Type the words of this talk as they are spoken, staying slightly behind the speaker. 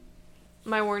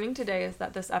My warning today is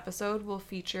that this episode will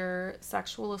feature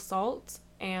sexual assault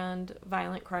and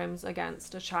violent crimes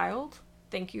against a child.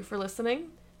 Thank you for listening.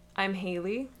 I'm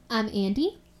Haley. I'm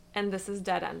Andy. And this is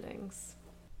Dead Endings.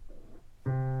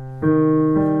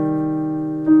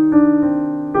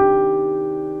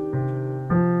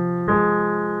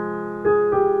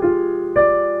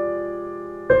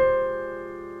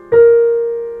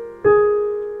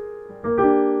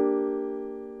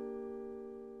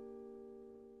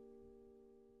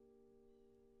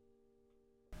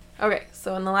 Okay,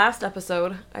 so in the last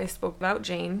episode, I spoke about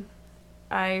Jane.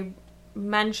 I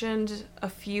mentioned a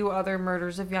few other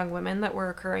murders of young women that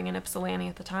were occurring in Ypsilanti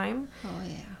at the time. Oh,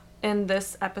 yeah. In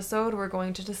this episode, we're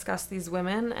going to discuss these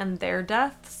women and their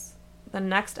deaths. The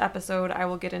next episode, I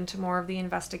will get into more of the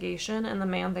investigation and the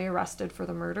man they arrested for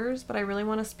the murders, but I really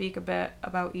want to speak a bit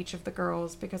about each of the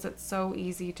girls because it's so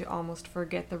easy to almost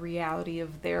forget the reality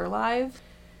of their lives.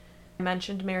 I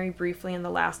mentioned Mary briefly in the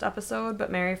last episode,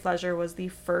 but Mary Fletcher was the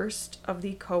first of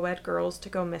the co-ed girls to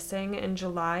go missing in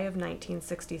July of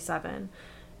 1967.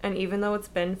 And even though it's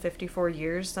been 54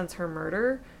 years since her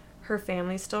murder, her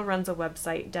family still runs a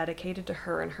website dedicated to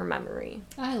her and her memory.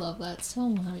 I love that so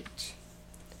much.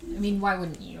 I mean, why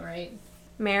wouldn't you, right?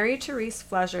 Mary Therese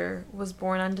Fletcher was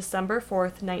born on December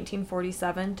 4th,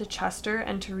 1947 to Chester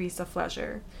and Teresa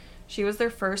Fletcher. She was their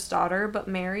first daughter, but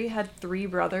Mary had 3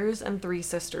 brothers and 3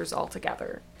 sisters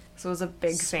altogether. So it was a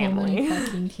big family. So many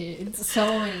fucking kids.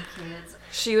 So many kids.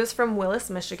 She was from Willis,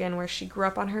 Michigan, where she grew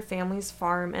up on her family's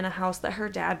farm in a house that her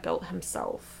dad built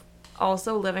himself.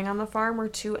 Also living on the farm were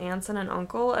 2 aunts and an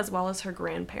uncle, as well as her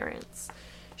grandparents.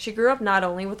 She grew up not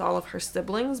only with all of her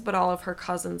siblings, but all of her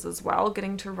cousins as well,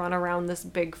 getting to run around this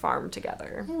big farm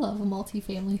together. I love a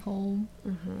multi-family home.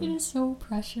 Mm-hmm. It is so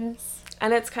precious.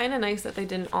 And it's kind of nice that they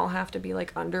didn't all have to be,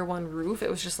 like, under one roof.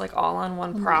 It was just, like, all on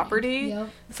one property. Yep.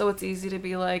 So it's easy to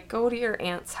be like, go to your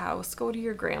aunt's house, go to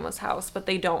your grandma's house, but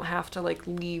they don't have to, like,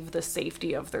 leave the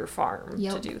safety of their farm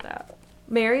to do that.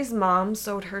 Mary's mom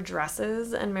sewed her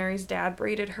dresses, and Mary's dad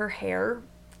braided her hair.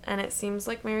 And it seems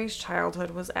like Mary's childhood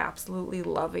was absolutely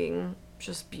loving,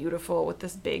 just beautiful with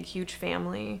this big, huge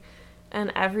family.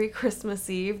 And every Christmas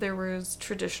Eve, there was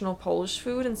traditional Polish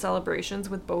food and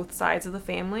celebrations with both sides of the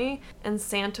family. And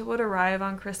Santa would arrive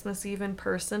on Christmas Eve in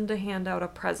person to hand out a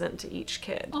present to each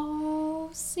kid. Oh,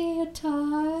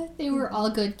 Santa. They were all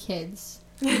good kids.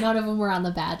 None of them were on the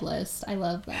bad list. I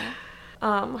love that.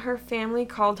 Her family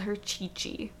called her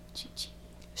Chi-Chi. Chi-Chi.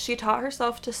 She taught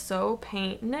herself to sew,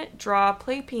 paint, knit, draw,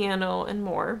 play piano, and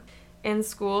more. In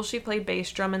school, she played bass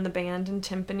drum in the band and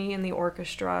timpani in the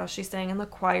orchestra. She sang in the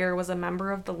choir, was a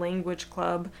member of the language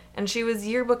club, and she was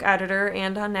yearbook editor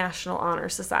and on National Honor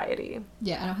Society.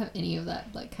 Yeah, I don't have any of that,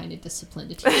 like, kind of discipline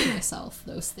to teach myself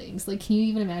those things. Like, can you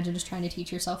even imagine just trying to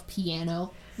teach yourself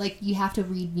piano? Like, you have to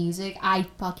read music. I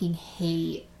fucking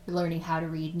hate learning how to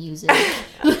read music.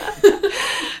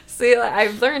 See,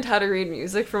 I've learned how to read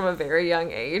music from a very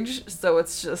young age, so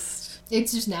it's just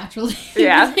natural.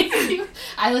 Yeah.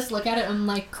 I just look at it and I'm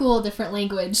like, cool, different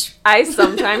language. I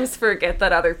sometimes forget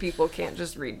that other people can't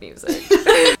just read music.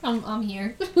 I'm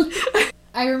here.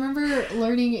 I remember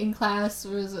learning in class,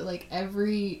 was it like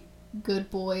every good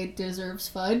boy deserves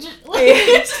fudge?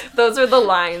 Those are the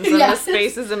lines, and the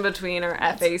spaces in between are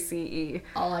FACE.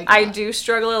 All I got. I do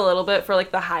struggle a little bit for,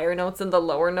 like, the higher notes and the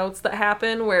lower notes that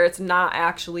happen, where it's not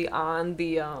actually on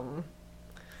the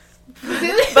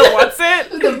what's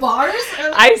it? The bars?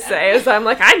 I say, as I'm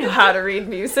like, I know how to read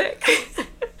music.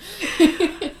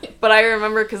 But I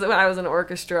remember, because when I was in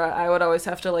orchestra, I would always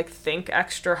have to, like, think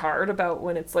extra hard about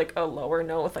when it's, like, a lower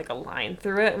note with, like, a line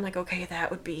through it. I'm like, okay,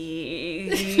 that would be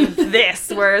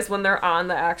this. Whereas when they're on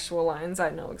the actual lines,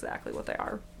 I know exactly what they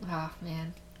are. Oh,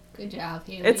 man. Good job,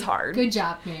 Haley. It's hard. Good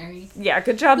job, Mary. Yeah,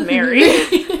 good job,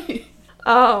 Mary.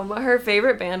 Her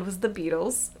favorite band was the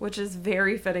Beatles, which is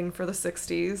very fitting for the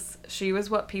 60s. She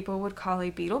was what people would call a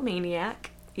Beatlemaniac,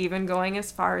 even going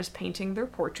as far as painting their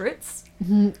portraits.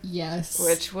 Yes.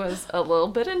 Which was a little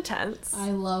bit intense.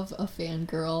 I love a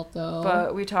fangirl, though.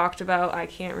 But we talked about I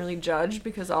can't really judge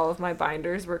because all of my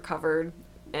binders were covered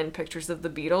in pictures of the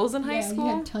Beatles in high school.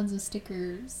 Yeah, you had tons of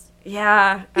stickers.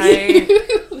 Yeah,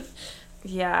 I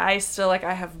still, like,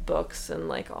 I have books and,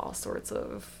 like, all sorts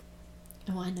of...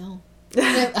 Oh, I know.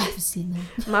 I've seen them.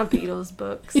 My Beatles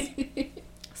books.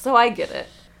 So I get it.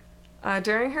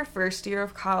 During her first year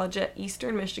of college at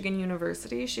Eastern Michigan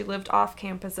University, she lived off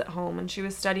campus at home, and she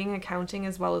was studying accounting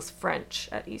as well as French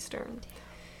at Eastern.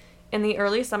 In the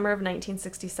early summer of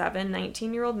 1967,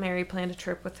 19-year-old Mary planned a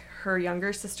trip with her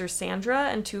younger sister Sandra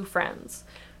and 2 friends.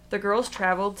 The girls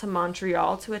traveled to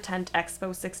Montreal to attend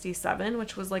Expo 67,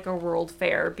 which was like a world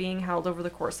fair being held over the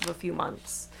course of a few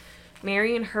months.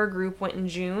 Mary and her group went in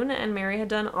June, and Mary had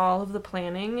done all of the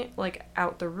planning, like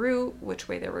out the route, which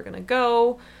way they were going to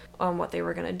go, what they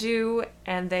were going to do,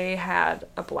 and they had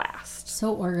a blast.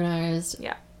 So organized.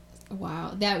 Yeah.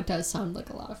 Wow, that does sound like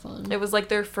a lot of fun. It was like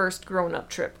their first grown-up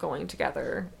trip going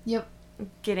together. Yep.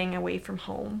 Getting away from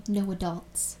home. No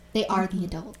adults. They are the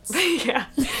adults. Yeah.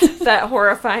 That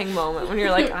horrifying moment when you're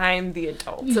like, I'm the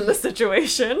adult in the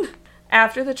situation.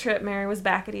 After the trip, Mary was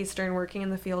back at Eastern working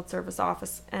in the field service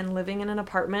office and living in an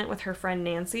apartment with her friend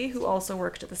Nancy, who also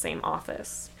worked at the same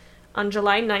office. On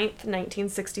July 9th,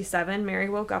 1967, Mary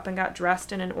woke up and got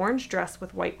dressed in an orange dress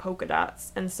with white polka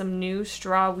dots and some new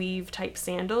straw weave type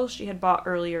sandals she had bought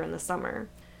earlier in the summer.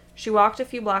 She walked a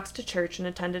few blocks to church and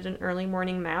attended an early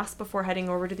morning mass before heading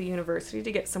over to the university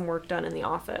to get some work done in the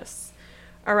office.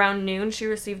 Around noon, she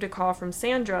received a call from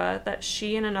Sandra that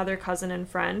she and another cousin and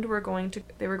friend were going to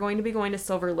be going to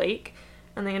Silver Lake,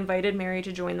 and they invited Mary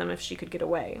to join them if she could get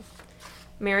away.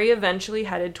 Mary eventually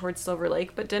headed towards Silver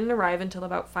Lake, but didn't arrive until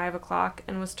about 5 o'clock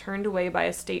and was turned away by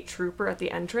a state trooper at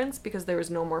the entrance because there was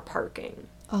no more parking.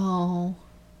 Oh.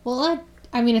 Well,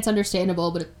 I mean, it's understandable,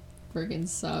 but it friggin'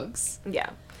 sucks. Yeah.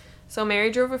 So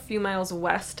Mary drove a few miles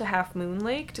west to Half Moon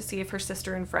Lake to see if her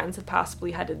sister and friends had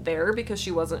possibly headed there because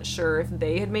she wasn't sure if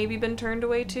they had maybe been turned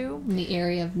away too. In the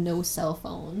area of no cell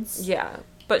phones. Yeah,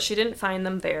 but she didn't find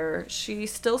them there. She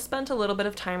still spent a little bit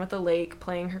of time at the lake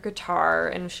playing her guitar,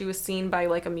 and she was seen by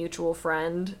like a mutual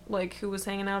friend who was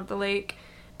hanging out at the lake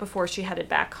before she headed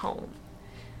back home.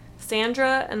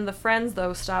 Sandra and the friends,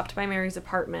 though, stopped by Mary's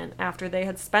apartment after they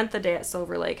had spent the day at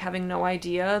Silver Lake, having no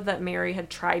idea that Mary had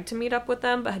tried to meet up with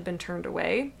them but had been turned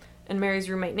away. And Mary's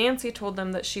roommate Nancy told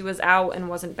them that she was out and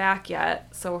wasn't back yet,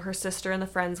 so her sister and the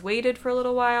friends waited for a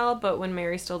little while, but when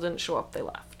Mary still didn't show up, they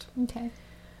left. Okay.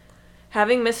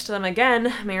 Having missed them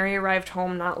again, Mary arrived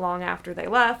home not long after they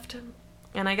left,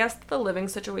 and I guess the living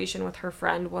situation with her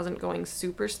friend wasn't going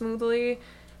super smoothly.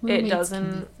 Roommates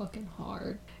can be fucking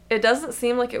hard. It doesn't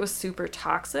seem like it was super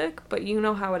toxic, but you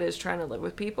know how it is trying to live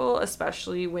with people,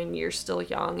 especially when you're still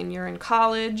young and you're in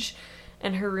college.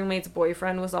 And her roommate's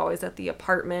boyfriend was always at the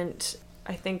apartment.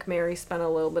 I think Mary spent a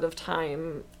little bit of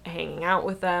time hanging out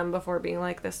with them before being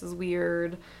like, this is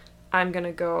weird. I'm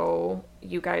gonna go.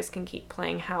 You guys can keep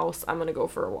playing house. I'm gonna go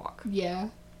for a walk. Yeah.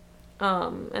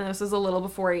 And this was a little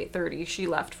before 8:30. She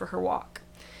left for her walk.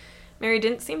 Mary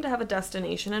didn't seem to have a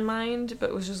destination in mind,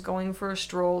 but was just going for a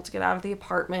stroll to get out of the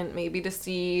apartment, maybe to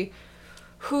see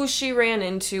who she ran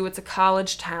into. It's a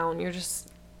college town. You're just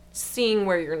seeing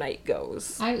where your night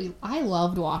goes. I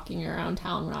loved walking around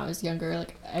town when I was younger.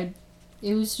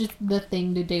 It was just the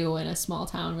thing to do in a small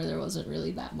town where there wasn't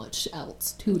really that much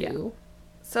else to do.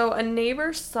 So a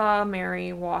neighbor saw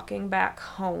Mary walking back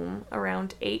home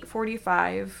around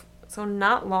 8:45, so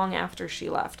not long after she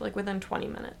left, within 20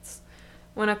 minutes.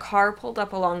 When a car pulled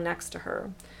up along next to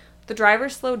her. The driver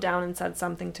slowed down and said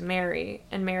something to Mary,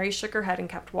 and Mary shook her head and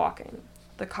kept walking.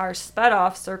 The car sped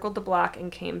off, circled the block, and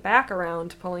came back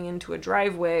around, pulling into a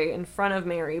driveway in front of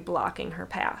Mary, blocking her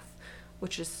path,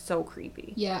 which is so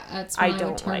creepy. Yeah, that's when I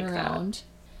would turn like around.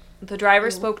 The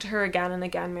driver spoke to her again and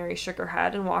again. Mary shook her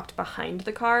head and walked behind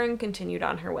the car and continued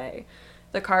on her way.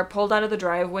 The car pulled out of the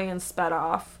driveway and sped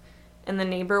off, and the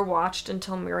neighbor watched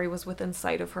until Mary was within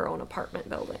sight of her own apartment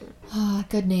building. Ah,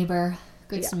 good neighbor.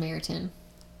 Good Samaritan.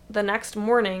 The next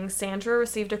morning, Sandra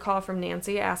received a call from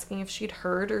Nancy asking if she'd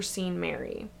heard or seen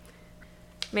Mary.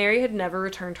 Mary had never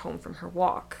returned home from her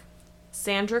walk.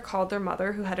 Sandra called their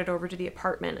mother, who headed over to the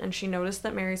apartment, and she noticed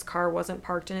that Mary's car wasn't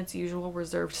parked in its usual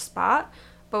reserved spot,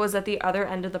 but was at the other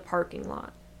end of the parking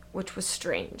lot, which was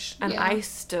strange. And I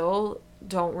still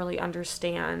don't really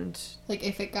understand.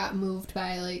 If it got moved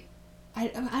by, I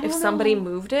don't know. If somebody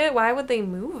moved it, why would they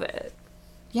move it?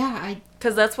 Yeah,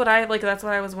 Because that's what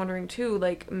I was wondering too,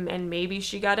 and maybe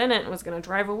she got in it and was going to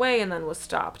drive away and then was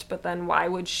stopped, but then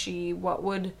what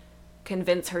would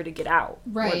convince her to get out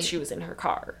when she was in her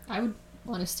car? I would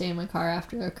want to stay in my car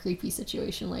after a creepy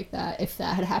situation like that, if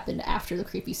that had happened after the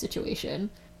creepy situation.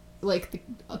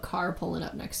 A car pulling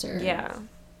up next to her. Yeah.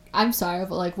 I'm sorry,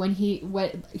 but when he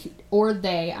or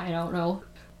they, I don't know,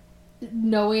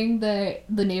 knowing that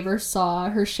the neighbor saw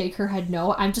her shake her head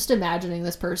no, I'm just imagining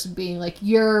this person being like,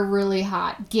 you're really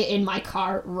hot, get in my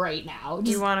car right now.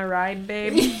 Do you want to ride,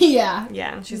 babe? Yeah.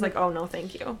 Yeah, and she's like, oh no,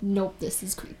 thank you. Nope, this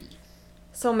is creepy.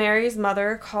 So Mary's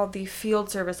mother called the field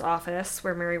service office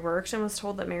where Mary worked and was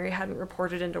told that Mary hadn't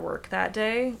reported into work that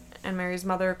day, and Mary's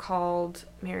mother called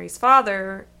Mary's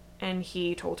father, and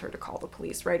he told her to call the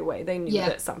police right away. They knew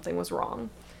that something was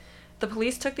wrong. The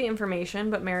police took the information,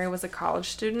 but Mary was a college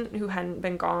student who hadn't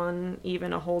been gone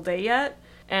even a whole day yet,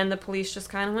 and the police just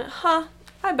kind of went,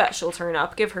 I bet she'll turn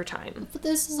up. Give her time. But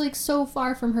this is, like, so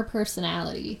far from her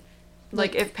personality.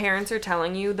 Like, if parents are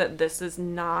telling you that this is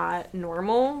not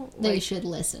normal... They like, should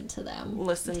listen to them.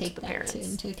 Listen Take to the that parents.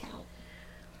 into account.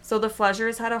 So the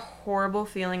Fleschers had a horrible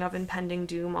feeling of impending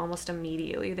doom almost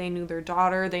immediately. They knew their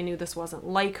daughter. They knew this wasn't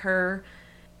like her.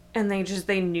 And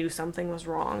they knew something was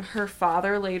wrong. Her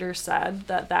father later said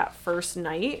that first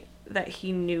night that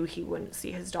he knew he wouldn't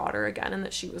see his daughter again and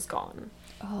that she was gone.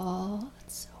 Oh,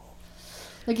 that's so...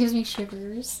 That gives me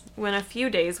shivers. When a few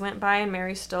days went by and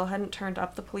Mary still hadn't turned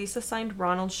up, the police assigned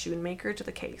Ronald Schoonmaker to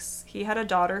the case. He had a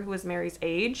daughter who was Mary's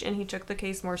age, and he took the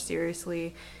case more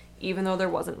seriously, even though there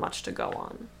wasn't much to go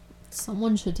on.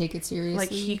 Someone should take it seriously.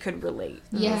 Like, he could relate.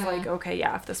 And Yeah. was like, okay,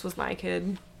 yeah, if this was my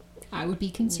kid... I would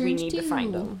be concerned we need too. to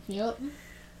find him. Yep.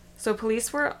 So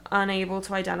police were unable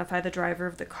to identify the driver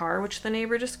of the car, which the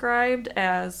neighbor described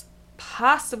as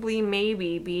possibly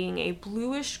maybe being a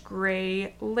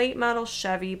bluish-gray late model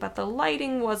Chevy, but the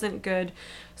lighting wasn't good,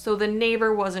 so the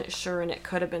neighbor wasn't sure, and it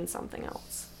could have been something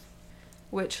else.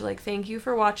 Which, like, thank you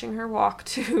for watching her walk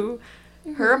to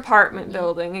her apartment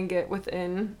building and get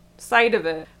within sight of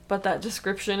it, but that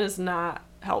description is not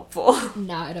helpful.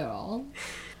 Not at all.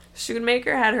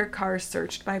 Schoonmaker had her car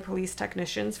searched by police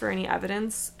technicians for any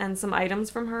evidence, and some items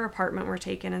from her apartment were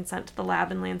taken and sent to the lab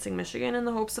in Lansing, Michigan, in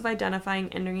the hopes of identifying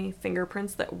any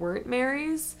fingerprints that weren't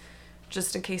Mary's,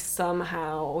 just in case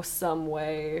somehow, some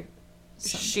way,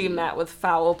 she met with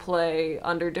foul play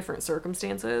under different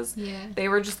circumstances. Yeah. They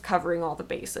were just covering all the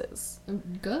bases.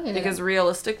 Good. Because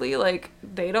realistically, like,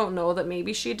 they don't know that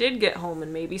maybe she did get home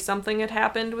and maybe something had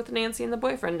happened with Nancy and the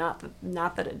boyfriend.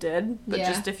 Not that it did, but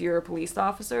Yeah. just if you're a police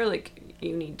officer, like,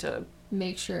 you need to...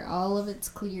 Make sure all of it's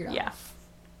cleared up. Yeah.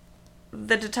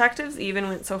 The detectives even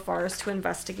went so far as to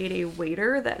investigate a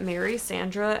waiter that Mary,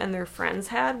 Sandra, and their friends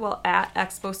had while at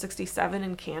Expo 67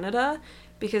 in Canada,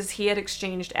 because he had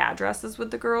exchanged addresses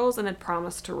with the girls and had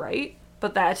promised to write.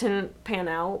 But that didn't pan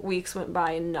out. Weeks went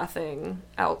by and nothing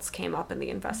else came up in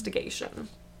the investigation.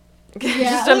 Yeah.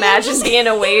 Just imagine being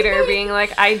a waiter being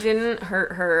like, I didn't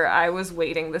hurt her. I was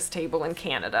waiting this table in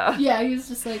Canada. Yeah, he was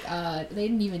just like, they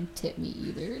didn't even tip me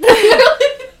either.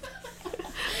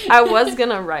 I was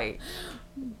gonna write.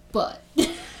 But...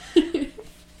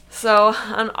 So,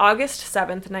 on August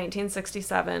 7th,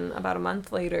 1967, about a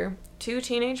month later, 2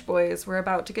 teenage boys were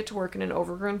about to get to work in an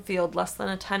overgrown field less than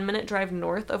a 10-minute drive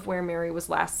north of where Mary was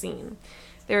last seen.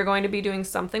 They were going to be doing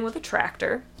something with a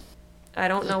tractor. I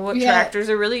don't know what tractors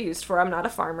are really used for. I'm not a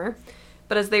farmer.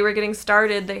 But as they were getting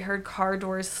started, they heard car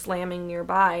doors slamming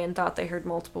nearby and thought they heard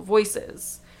multiple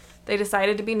voices. They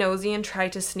decided to be nosy and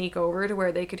tried to sneak over to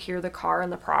where they could hear the car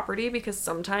and the property, because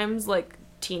sometimes, like,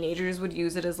 teenagers would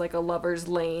use it as, like, a lover's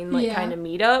lane, like, kind of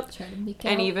meetup.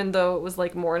 And even though it was,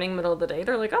 like, morning, middle of the day,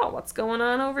 they're like, oh, what's going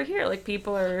on over here? Like,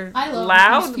 people are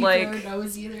loud, like... People are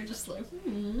nosy, they're just like,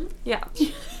 Yeah.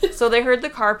 So they heard the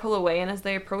car pull away, and as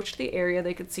they approached the area,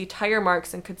 they could see tire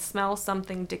marks and could smell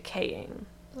something decaying.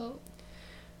 Oh.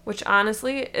 Which,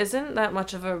 honestly, isn't that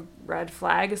much of a red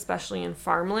flag, especially in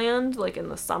farmland, like, in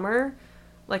the summer.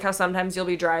 Like how sometimes you'll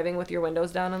be driving with your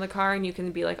windows down in the car and you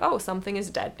can be like, oh, something is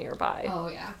dead nearby. Oh,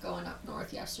 yeah. Going up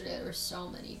north yesterday, there were so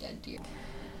many dead deer.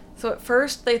 So at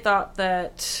first they thought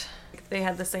that they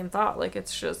had the same thought, like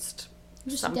it's just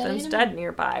something's dead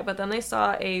nearby. But then they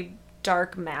saw a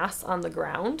dark mass on the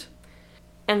ground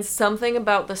and something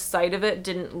about the sight of it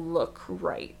didn't look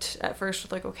right. At first,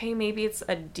 like, okay, maybe it's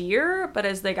a deer. But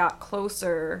as they got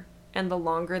closer and the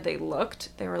longer they looked,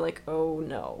 they were like, oh,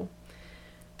 no.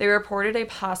 They reported a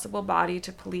possible body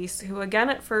to police, who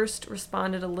again at first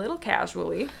responded a little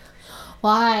casually.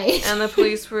 Why? And the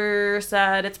police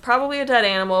said, it's probably a dead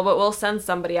animal, but we'll send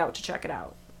somebody out to check it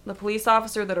out. The police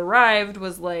officer that arrived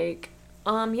was like,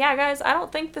 yeah, guys, I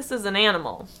don't think this is an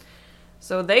animal.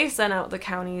 So they sent out the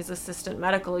county's assistant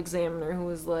medical examiner, who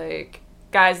was like,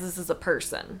 guys, this is a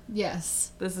person.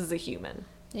 Yes. This is a human.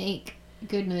 Thank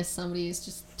goodness somebody is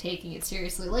just taking it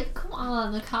seriously. Like, come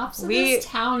on, the cops in this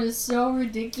town is so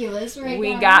ridiculous right now.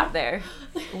 We got there.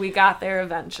 We got there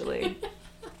eventually.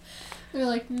 They're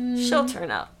like, she'll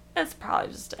turn up. It's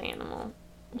probably just an animal.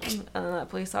 And then that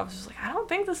police officer's like, I don't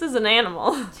think this is an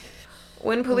animal.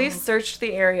 When police searched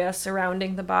the area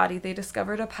surrounding the body, they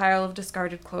discovered a pile of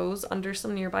discarded clothes under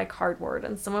some nearby cardboard,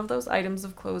 and some of those items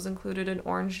of clothes included an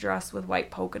orange dress with white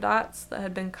polka dots that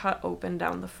had been cut open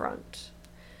down the front.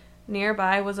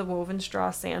 Nearby was a woven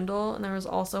straw sandal, and there was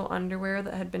also underwear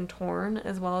that had been torn,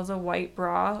 as well as a white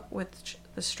bra which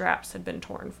the straps had been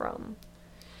torn from.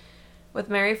 With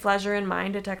Mary Flesher in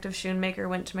mind, Detective Schoonmaker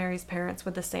went to Mary's parents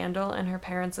with the sandal, and her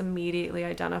parents immediately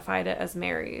identified it as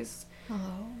Mary's.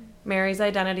 Oh. Mary's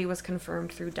identity was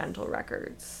confirmed through dental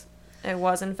records. It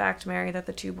was, in fact, Mary that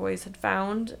the two boys had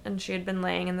found, and she had been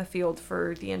laying in the field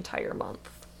for the entire month.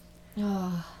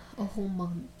 A whole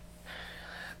month.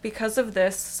 Because of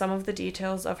this, some of the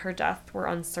details of her death were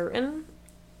uncertain.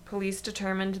 Police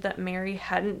determined that Mary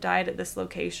hadn't died at this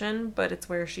location, but it's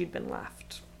where she'd been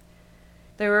left.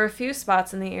 There were a few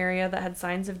spots in the area that had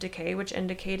signs of decay, which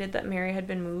indicated that Mary had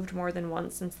been moved more than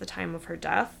once since the time of her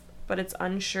death, but it's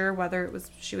unsure whether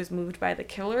she was moved by the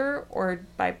killer or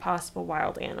by possible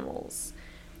wild animals.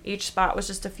 Each spot was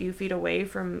just a few feet away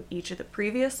from each of the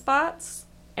previous spots,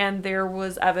 and there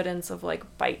was evidence of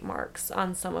bite marks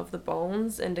on some of the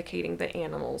bones, indicating that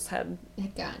animals had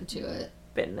gotten to it,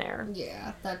 been there.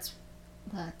 Yeah, that's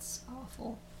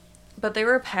awful. But there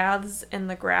were paths in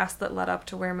the grass that led up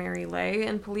to where Mary lay,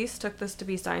 and police took this to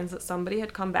be signs that somebody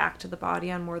had come back to the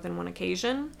body on more than one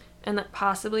occasion, and that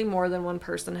possibly more than one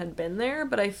person had been there,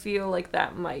 but I feel like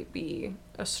that might be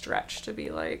a stretch to be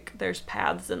there's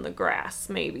paths in the grass,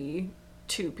 maybe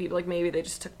two people, maybe they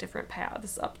just took different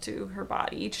paths up to her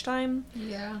body each time.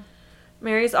 Yeah.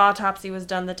 Mary's autopsy was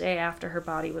done the day after her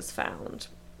body was found.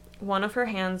 One of her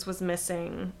hands was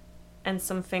missing, and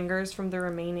some fingers from the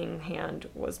remaining hand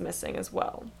was missing as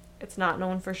well. It's not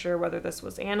known for sure whether this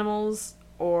was animals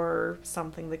or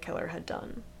something the killer had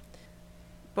done.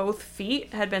 Both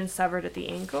feet had been severed at the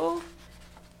ankle,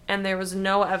 and there was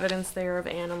no evidence there of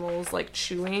animals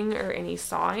chewing or any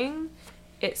sawing.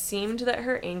 It seemed that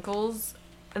her ankles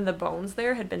and the bones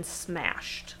there had been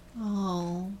smashed.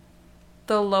 Oh.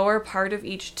 The lower part of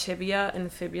each tibia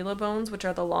and fibula bones, which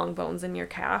are the long bones in your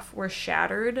calf, were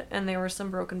shattered, and there were some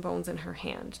broken bones in her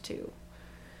hand, too.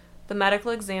 The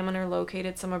medical examiner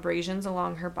located some abrasions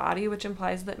along her body, which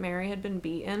implies that Mary had been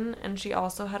beaten, and she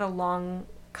also had a long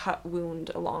cut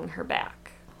wound along her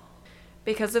back.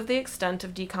 Because of the extent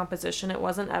of decomposition, it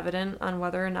wasn't evident on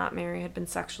whether or not Mary had been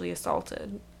sexually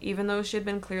assaulted. Even though she had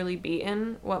been clearly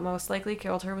beaten, what most likely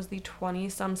killed her was the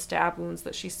 20-some stab wounds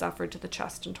that she suffered to the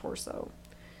chest and torso.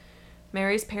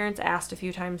 Mary's parents asked a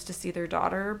few times to see their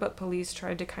daughter, but police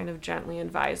tried to kind of gently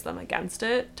advise them against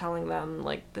it, telling them,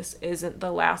 this isn't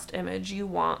the last image you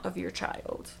want of your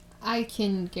child. I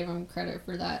can give them credit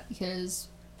for that, because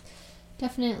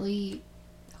definitely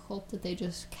hope that they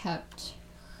just kept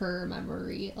her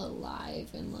memory alive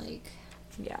and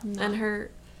yeah. not... And her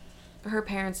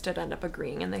parents did end up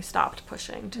agreeing, and they stopped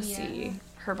pushing to see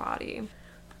her body.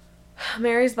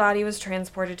 Mary's body was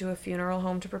transported to a funeral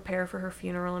home to prepare for her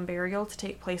funeral and burial to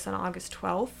take place on August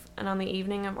 12th, and on the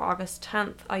evening of August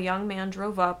 10th, a young man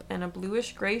drove up in a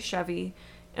bluish-gray Chevy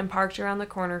and parked around the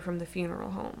corner from the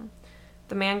funeral home.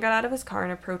 The man got out of his car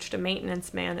and approached a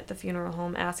maintenance man at the funeral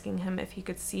home, asking him if he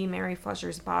could see Mary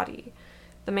Flesher's body.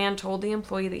 The man told the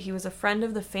employee that he was a friend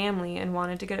of the family and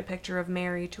wanted to get a picture of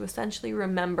Mary to essentially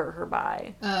remember her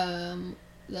by.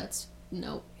 That's...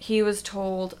 Nope. He was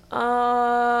told,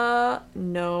 no.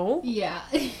 Yeah.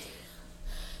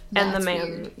 And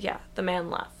the man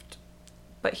left.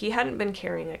 But he hadn't been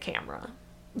carrying a camera.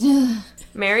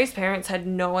 Mary's parents had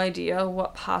no idea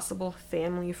what possible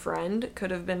family friend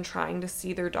could have been trying to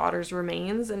see their daughter's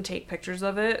remains and take pictures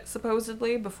of it,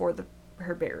 supposedly, before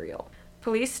her burial.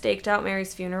 Police staked out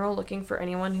Mary's funeral looking for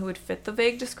anyone who would fit the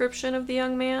vague description of the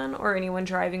young man or anyone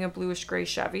driving a bluish-gray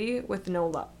Chevy, with no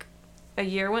luck. A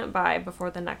year went by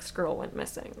before the next girl went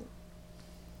missing.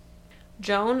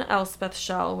 Joan Elspeth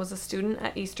Schell was a student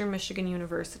at Eastern Michigan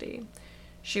University.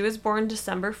 She was born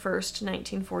December 1st,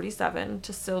 1947,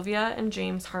 to Sylvia and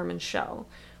James Harmon Schell,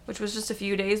 which was just a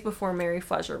few days before Mary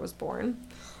Flesher was born.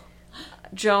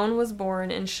 Joan was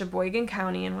born in Sheboygan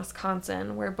County in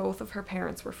Wisconsin, where both of her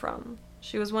parents were from.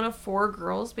 She was one of 4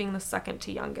 girls, being the second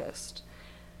to youngest.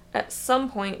 At some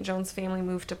point, Joan's family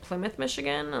moved to Plymouth,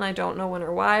 Michigan, and I don't know when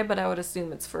or why, but I would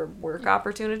assume it's for work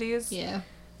opportunities. Yeah.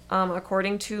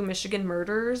 According to Michigan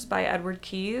Murders by Edward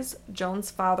Keyes, Joan's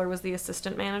father was the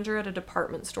assistant manager at a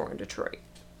department store in Detroit.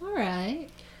 All right.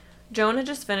 Joan had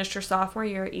just finished her sophomore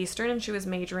year at Eastern, and she was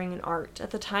majoring in art.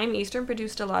 At the time, Eastern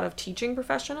produced a lot of teaching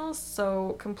professionals,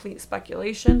 so complete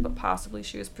speculation, but possibly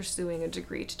she was pursuing a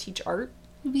degree to teach art.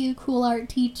 You'd be a cool art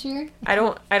teacher. I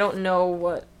don't know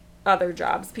what other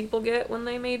jobs people get when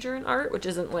they major in art, which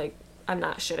isn't I'm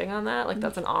not shitting on that.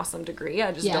 That's an awesome degree.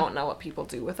 I just don't know what people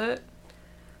do with it.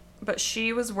 But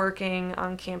she was working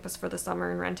on campus for the summer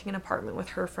and renting an apartment with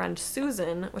her friend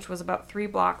Susan, which was about 3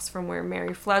 blocks from where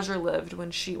Mary Flesher lived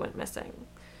when she went missing.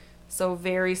 So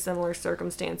very similar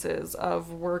circumstances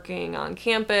of working on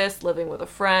campus, living with a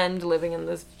friend, living in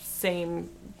the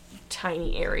same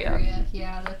tiny area.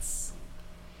 Yeah, that's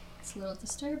a little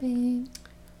disturbing.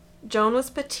 Joan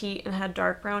was petite and had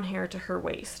dark brown hair to her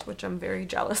waist, which I'm very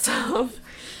jealous of.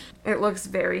 It looks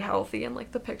very healthy in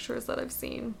the pictures that I've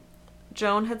seen.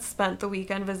 Joan had spent the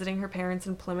weekend visiting her parents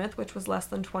in Plymouth, which was less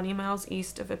than 20 miles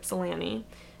east of Ypsilanti,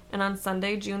 and on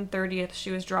Sunday, June 30th,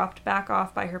 she was dropped back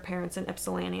off by her parents in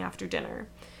Ypsilanti after dinner.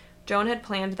 Joan had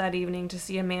planned that evening to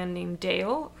see a man named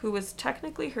Dale, who was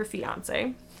technically her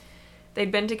fiancé.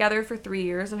 They'd been together for 3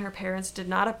 years, and her parents did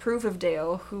not approve of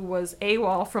Dale, who was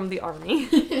AWOL from the army.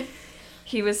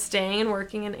 He was staying and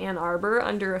working in Ann Arbor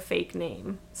under a fake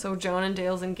name. So Joan and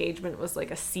Dale's engagement was like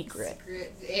a secret.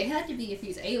 It had to be if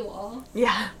he's AWOL.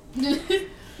 Yeah.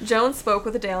 Joan spoke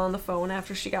with Dale on the phone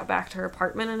after she got back to her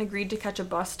apartment and agreed to catch a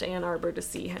bus to Ann Arbor to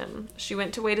see him. She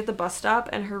went to wait at the bus stop,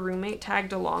 and her roommate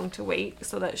tagged along to wait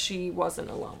so that she wasn't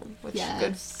alone. Which,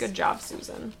 yes. Good job,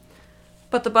 Susan.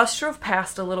 But the bus drove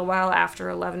past a little while after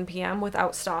 11 p.m.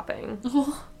 without stopping.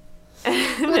 Oh.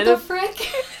 What the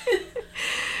frick?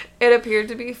 It appeared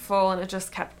to be full, and it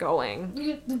just kept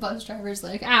going. The bus driver's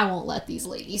like, I won't let these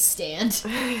ladies stand.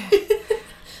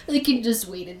 They can just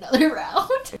wait another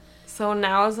round. So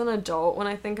now as an adult, when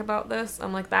I think about this,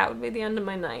 I'm like, that would be the end of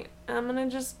my night. I'm going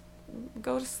to just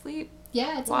go to sleep.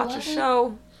 Yeah, it's watch 11. a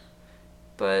show.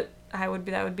 But that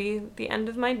would be the end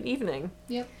of my evening.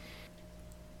 Yep.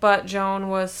 But Joan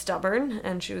was stubborn,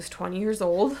 and she was 20 years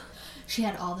old. She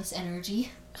had all this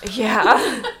energy.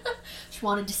 Yeah. She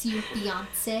wanted to see her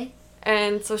fiancé.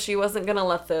 And so she wasn't going to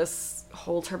let this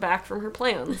hold her back from her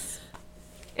plans.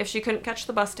 If she couldn't catch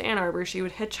the bus to Ann Arbor, she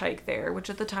would hitchhike there, which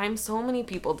at the time so many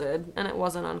people did, and it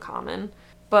wasn't uncommon.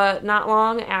 But not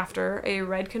long after, a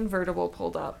red convertible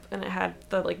pulled up, and it had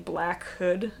the black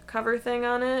hood cover thing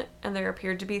on it, and there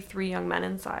appeared to be 3 young men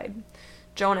inside.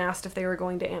 Joan asked if they were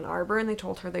going to Ann Arbor, and they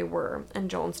told her they were, and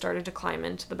Joan started to climb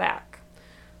into the back.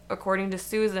 According to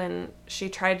Susan, she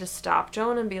tried to stop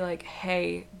Joan and be like,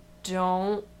 hey,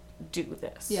 don't do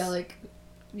this.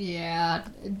 Yeah,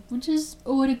 which is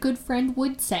what a good friend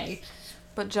would say.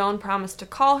 But Joan promised to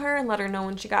call her and let her know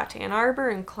when she got to Ann Arbor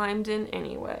and climbed in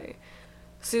anyway.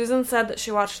 Susan said that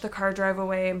she watched the car drive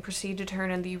away and proceed to turn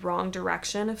in the wrong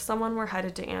direction if someone were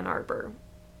headed to Ann Arbor.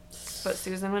 But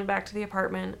Susan went back to the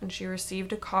apartment and she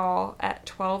received a call at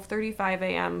 12:35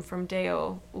 a.m. from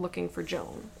Dale looking for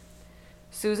Joan.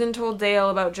 Susan told Dale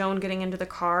about Joan getting into the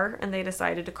car, and they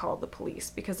decided to call the police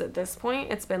because at this point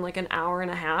it's been an hour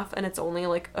and a half and it's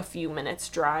only a few minutes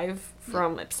drive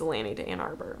from Ypsilanti to Ann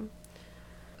Arbor.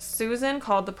 Susan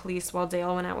called the police while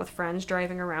Dale went out with friends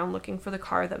driving around looking for the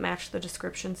car that matched the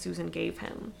description Susan gave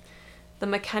him. The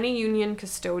McKinney Union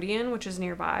custodian, which is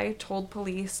nearby, told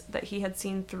police that he had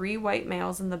seen 3 white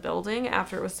males in the building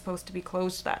after it was supposed to be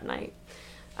closed that night.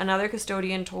 Another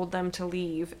custodian told them to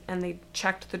leave, and they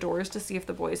checked the doors to see if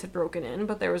the boys had broken in,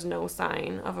 but there was no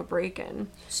sign of a break-in.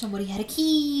 Somebody had a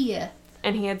key.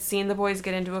 And he had seen the boys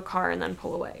get into a car and then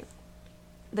pull away.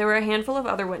 There were a handful of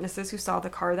other witnesses who saw the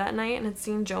car that night and had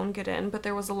seen Joan get in, but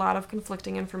there was a lot of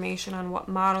conflicting information on what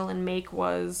model and make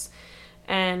was,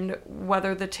 and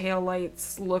whether the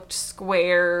taillights looked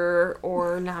square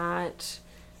or not.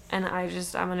 And I'm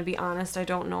going to be honest, I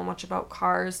don't know much about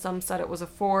cars. Some said it was a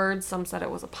Ford, some said it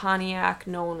was a Pontiac.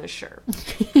 No one is sure.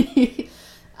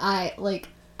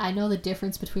 I know the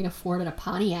difference between a Ford and a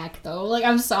Pontiac, though.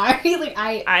 I'm sorry.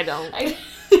 I don't.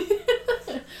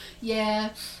 Yeah,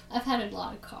 I've had a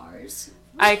lot of cars.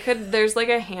 There's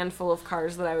a handful of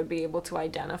cars that I would be able to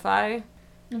identify.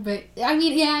 But, I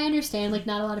understand,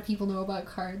 not a lot of people know about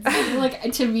cars.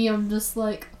 To me, I'm just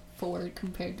Ford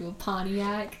compared to a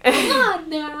Pontiac. Come on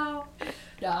now.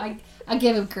 No, I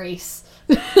give him grace.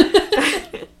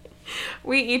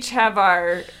 We each have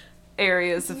our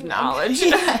areas of knowledge.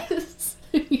 Yes,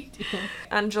 we do.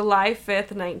 On July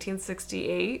 5th,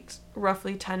 1968,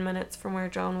 roughly 10 minutes from where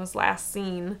Joan was last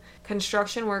seen,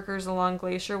 construction workers along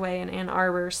Glacier Way in Ann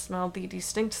Arbor smelled the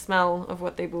distinct smell of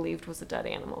what they believed was a dead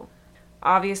animal.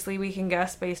 Obviously, we can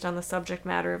guess based on the subject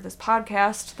matter of this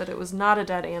podcast that it was not a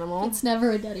dead animal. It's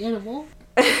never a dead animal.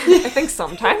 I think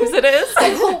sometimes it is. I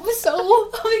hope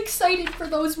so. I'm excited for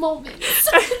those moments.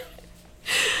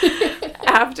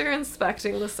 After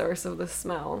inspecting the source of the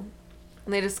smell,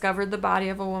 they discovered the body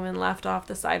of a woman left off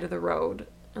the side of the road,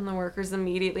 and the workers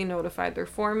immediately notified their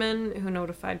foreman, who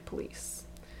notified police.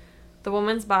 The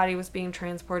woman's body was being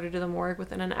transported to the morgue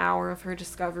within an hour of her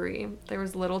discovery. There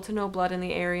was little to no blood in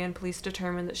the area, and police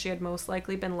determined that she had most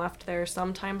likely been left there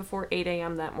sometime before 8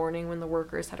 a.m. that morning when the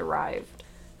workers had arrived.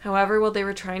 However, while they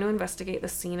were trying to investigate the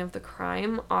scene of the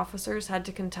crime, officers had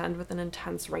to contend with an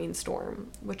intense rainstorm,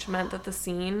 which meant that the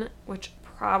scene, which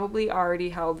probably already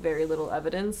held very little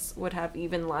evidence, would have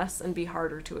even less and be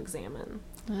harder to examine.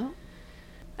 Well.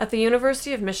 At the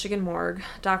University of Michigan morgue,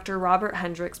 Dr. Robert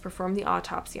Hendricks performed the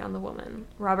autopsy on the woman.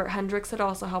 Robert Hendricks had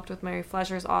also helped with Mary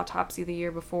Flesher's autopsy the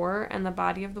year before, and the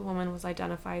body of the woman was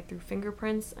identified through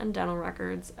fingerprints and dental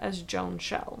records as Joan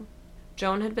Schell.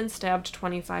 Joan had been stabbed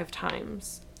 25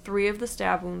 times. 3 of the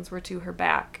stab wounds were to her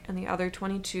back, and the other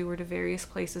 22 were to various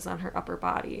places on her upper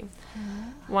body.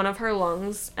 One of her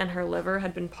lungs and her liver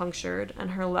had been punctured,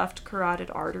 and her left carotid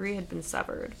artery had been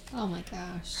severed. Oh my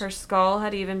gosh. Her skull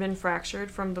had even been fractured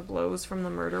from the blows from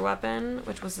the murder weapon,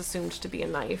 which was assumed to be a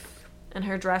knife, and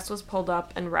her dress was pulled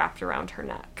up and wrapped around her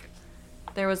neck.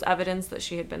 There was evidence that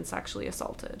she had been sexually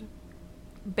assaulted.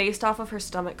 Based off of her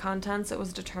stomach contents, it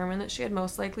was determined that she had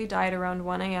most likely died around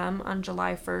 1 a.m. on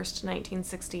July 1st,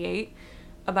 1968,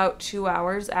 about 2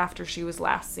 hours after she was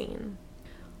last seen.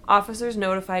 Officers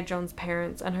notified Joan's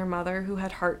parents, and her mother, who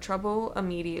had heart trouble,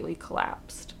 immediately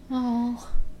collapsed. Oh.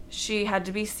 She had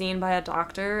to be seen by a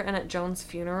doctor, and at Joan's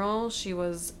funeral, she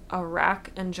was a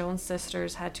wreck, and Joan's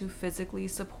sisters had to physically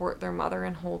support their mother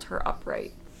and hold her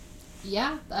upright.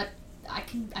 Yeah, I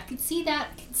can see that.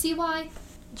 I can see why.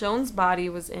 Joan's body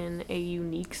was in a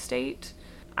unique state.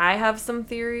 I have some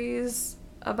theories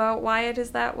about why it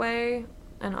is that way,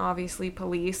 and obviously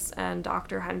police and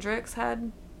Dr. Hendricks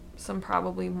had some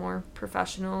probably more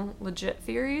professional, legit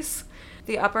theories.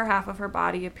 The upper half of her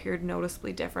body appeared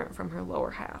noticeably different from her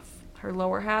lower half. Her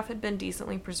lower half had been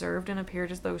decently preserved and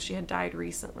appeared as though she had died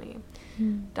recently.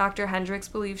 Dr. Hendricks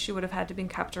believes she would have had to been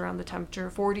kept around the temperature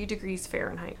of 40 degrees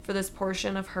Fahrenheit for this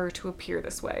portion of her to appear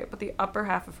this way, but the upper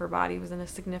half of her body was in a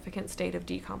significant state of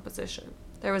decomposition.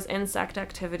 There was insect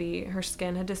activity, her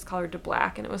skin had discolored to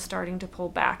black, and it was starting to pull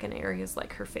back in areas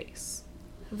like her face.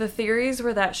 The theories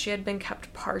were that she had been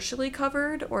kept partially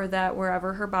covered, or that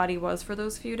wherever her body was for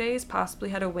those few days possibly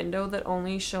had a window that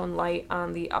only shone light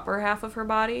on the upper half of her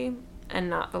body and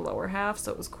not the lower half,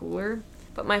 so it was cooler.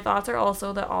 But my thoughts are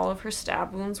also that all of her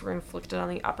stab wounds were inflicted on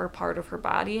the upper part of her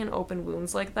body, and open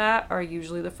wounds like that are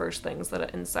usually the first things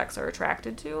that insects are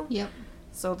attracted to. Yep.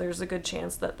 So there's a good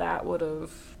chance that that would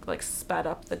have, sped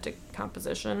up the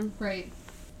decomposition. Right.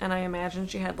 And I imagine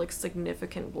she had,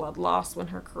 significant blood loss when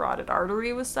her carotid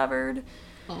artery was severed.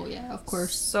 Oh, yeah, of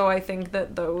course. So I think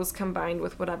that those, combined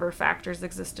with whatever factors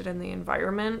existed in the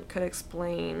environment, could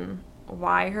explain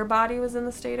why her body was in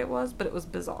the state it was, but it was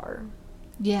bizarre.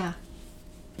 Yeah.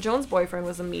 Joan's boyfriend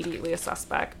was immediately a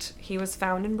suspect. He was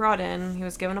found and brought in. He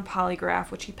was given a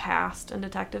polygraph, which he passed, and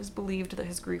detectives believed that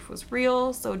his grief was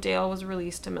real, so Dale was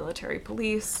released to military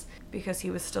police because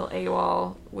he was still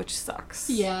AWOL, which sucks.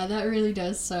 Yeah, that really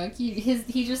does suck.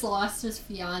 He just lost his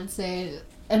fiance,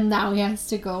 and now he has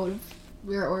to go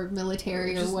or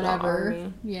military or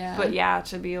whatever. Yeah. But yeah,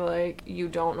 to be you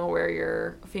don't know where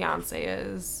your fiance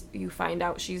is. You find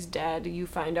out she's dead. You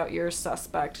find out you're a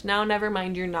suspect. Now, never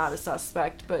mind, you're not a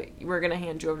suspect, but we're going to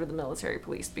hand you over to the military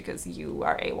police because you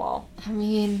are AWOL. I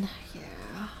mean,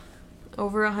 yeah.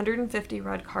 Over 150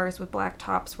 red cars with black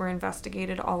tops were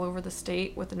investigated all over the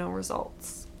state with no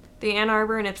results. The Ann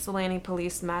Arbor and Ypsilanti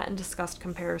police met and discussed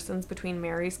comparisons between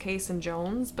Mary's case and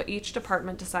Joan's, but each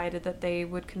department decided that they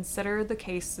would consider the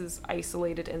cases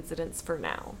isolated incidents for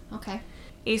now. Okay.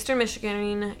 Eastern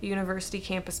Michigan University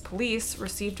campus police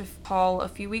received a call a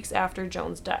few weeks after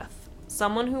Joan's death.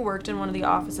 Someone who worked in one of the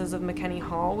offices of McKinney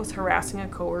Hall was harassing a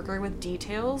coworker with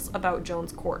details about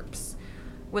Joan's corpse.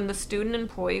 When the student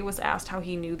employee was asked how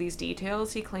he knew these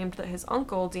details, he claimed that his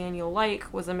uncle, Daniel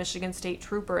Like, was a Michigan State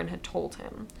trooper and had told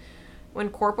him. When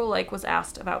Corporal Like was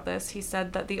asked about this, he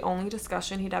said that the only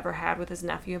discussion he'd ever had with his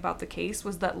nephew about the case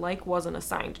was that Like wasn't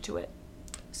assigned to it.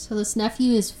 So this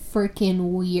nephew is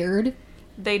freaking weird.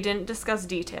 They didn't discuss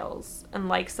details, and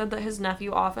Like said that his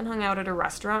nephew often hung out at a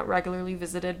restaurant regularly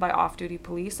visited by off-duty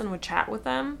police and would chat with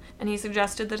them, and he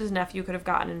suggested that his nephew could have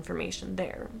gotten information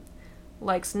there.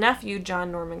 Like's nephew,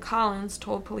 John Norman Collins,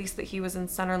 told police that he was in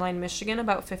Centerline, Michigan,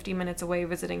 about 50 minutes away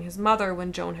visiting his mother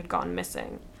when Joan had gone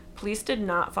missing. Police did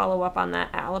not follow up on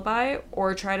that alibi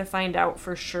or try to find out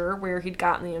for sure where he'd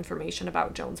gotten the information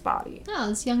about Joan's body. Oh,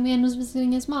 this young man was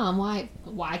visiting his mom.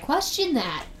 Why question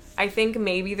that? I think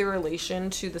maybe the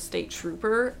relation to the state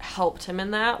trooper helped him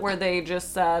in that, where they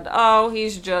just said, oh,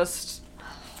 he's just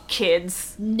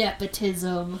kids.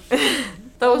 Nepotism.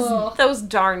 Those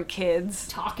darn kids.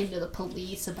 Talking to the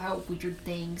police about weird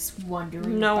things,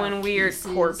 wondering knowing about weird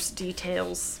cases. Corpse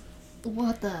details.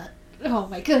 What the... Oh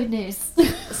my goodness.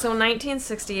 So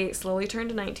 1968 slowly turned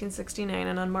to 1969,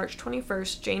 and on March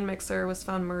 21st, Jane Mixer was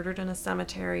found murdered in a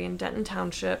cemetery in Denton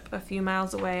Township, a few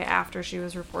miles away after she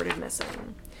was reported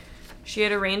missing. She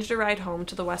had arranged a ride home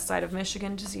to the west side of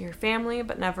Michigan to see her family,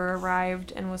 but never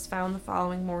arrived, and was found the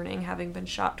following morning having been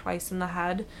shot twice in the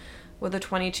head with a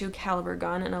 .22 caliber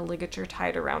gun and a ligature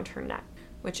tied around her neck.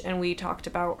 And we talked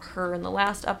about her in the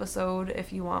last episode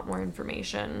if you want more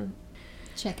information.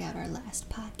 Check out our last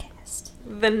podcast.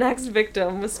 The next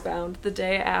victim was found the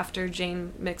day after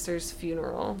Jane Mixer's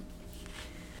funeral.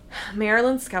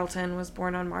 Maralynn Skelton was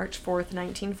born on March 4th,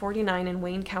 1949 in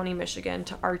Wayne County, Michigan,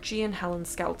 to Archie and Helen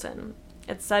Skelton.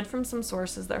 It's said from some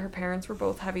sources that her parents were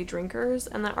both heavy drinkers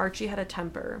and that Archie had a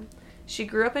temper. She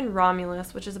grew up in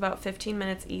Romulus, which is about 15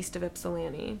 minutes east of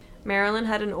Ypsilanti. Maralynn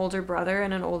had an older brother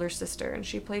and an older sister, and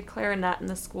she played clarinet in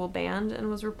the school band and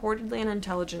was reportedly an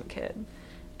intelligent kid.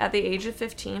 At the age of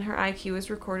 15, her IQ was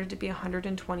recorded to be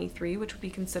 123, which would be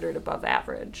considered above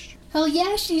average. Hell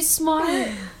yeah, she's smart!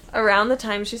 Around the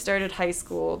time she started high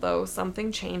school, though,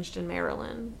 something changed in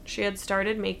Maralynn. She had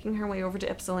started making her way over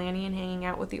to Ypsilanti and hanging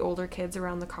out with the older kids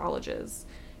around the colleges.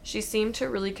 She seemed to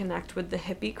really connect with the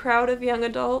hippie crowd of young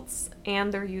adults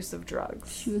and their use of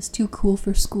drugs. She was too cool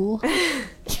for school.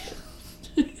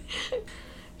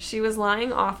 She was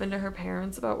lying often to her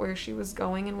parents about where she was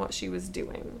going and what she was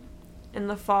doing. In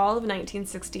the fall of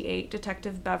 1968,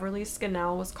 Detective Beverly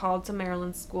Scannell was called to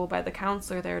Marylynn's school by the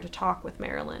counselor there to talk with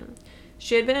Maralynn.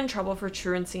 She had been in trouble for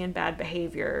truancy and bad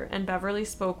behavior, and Beverly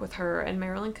spoke with her, and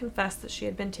Maralynn confessed that she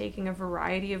had been taking a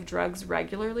variety of drugs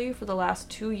regularly for the last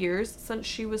 2 years since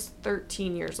she was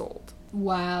 13 years old.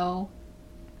 Wow.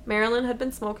 Maralynn had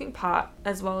been smoking pot,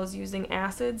 as well as using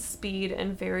acid, speed,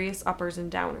 and various uppers and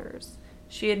downers.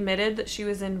 She admitted that she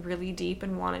was in really deep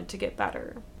and wanted to get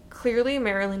better. Clearly,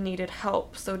 Maralynn needed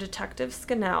help, so Detective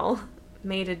Scannell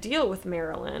made a deal with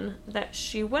Maralynn that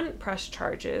she wouldn't press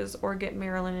charges or get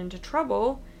Maralynn into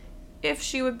trouble if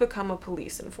she would become a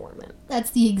police informant.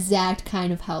 That's the exact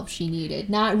kind of help she needed,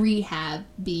 not rehab,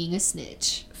 being a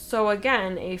snitch. So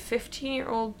again, a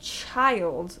 15-year-old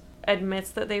child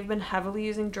admits that they've been heavily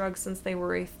using drugs since they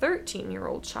were a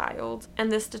 13-year-old child,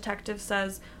 and this detective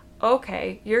says,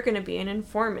 okay, you're going to be an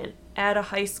informant at a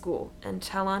high school and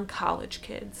tell on college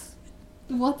kids.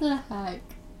 What the heck?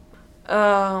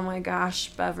 Oh my gosh,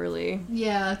 Beverly.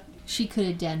 Yeah, she could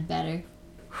have done better.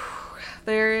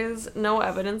 There is no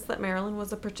evidence that Maralynn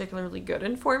was a particularly good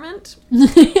informant.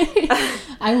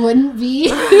 I wouldn't be.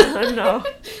 No.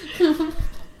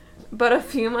 But a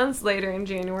few months later, in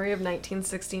January of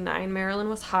 1969, Maralynn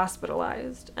was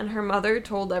hospitalized, and her mother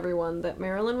told everyone that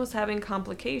Maralynn was having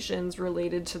complications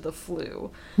related to the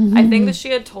flu. I think that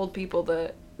she had told people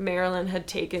that Maralynn had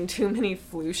taken too many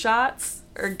flu shots,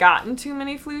 or gotten too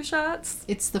many flu shots.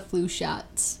 It's the flu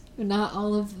shots, not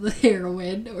all of the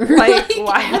heroin. Or like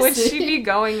why acid. would she be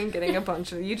going and getting a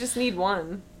bunch of... You just need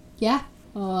one. Yeah.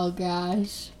 Oh,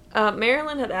 gosh.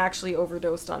 Maralynn had actually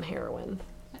overdosed on heroin.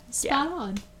 Spot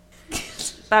on.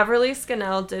 Beverly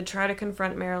Scannell did try to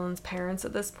confront Marylynn's parents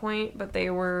at this point, but they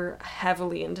were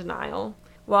heavily in denial.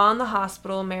 While in the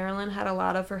hospital, Maralynn had a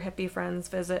lot of her hippie friends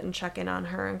visit and check in on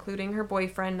her, including her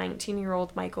boyfriend,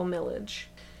 19-year-old Michael Millage.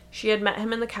 She had met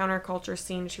him in the counterculture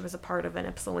scene she was a part of in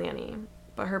Ypsilanti,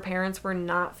 but her parents were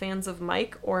not fans of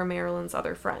Mike or Marylynn's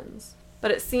other friends.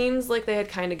 But it seems like they had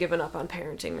kind of given up on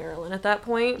parenting Maralynn at that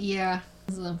point. Yeah.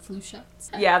 Them flu shots.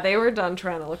 Yeah, they were done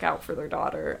trying to look out for their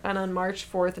daughter. And on March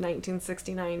 4th,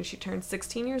 1969, she turned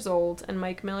 16 years old, and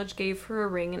Mike Millage gave her a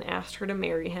ring and asked her to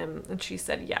marry him, and she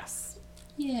said yes.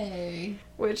 Yay.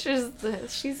 Which is,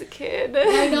 she's a kid.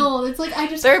 I know, it's like, I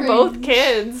just They're cringe. both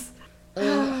kids.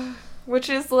 Which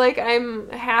is, like, I'm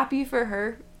happy for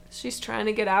her. She's trying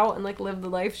to get out and, like, live the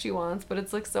life she wants, but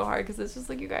it's, like, so hard because it's just,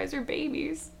 like, you guys are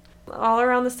babies. All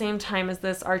around the same time as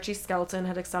this, Archie Skelton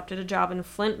had accepted a job in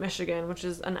Flint, Michigan, which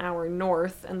is an hour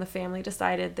north, and the family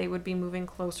decided they would be moving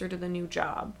closer to the new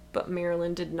job. But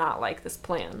Maralynn did not like this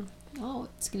plan. Oh,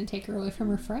 it's going to take her away from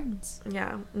her friends.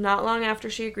 Yeah. Not long after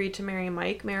she agreed to marry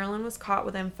Mike, Maralynn was caught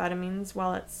with amphetamines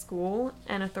while at school,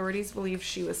 and authorities believed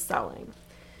she was selling.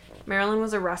 Maralynn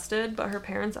was arrested, but her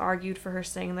parents argued for her,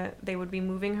 saying that they would be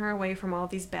moving her away from all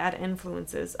these bad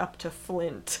influences up to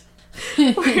Flint.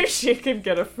 Where she could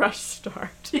get a fresh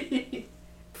start.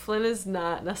 Flint is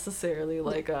not necessarily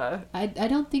like a I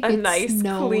don't think a it's nice,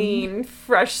 known. clean,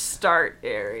 fresh start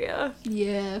area.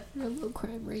 Yeah, for a low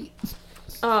crime rate.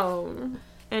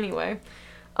 Anyway,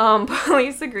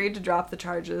 police agreed to drop the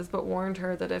charges, but warned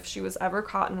her that if she was ever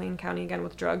caught in Wayne County again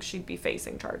with drugs, she'd be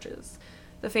facing charges.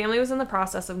 The family was in the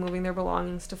process of moving their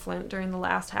belongings to Flint during the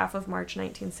last half of March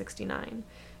 1969.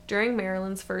 During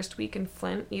Marylynn's first week in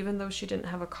Flint, even though she didn't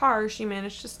have a car, she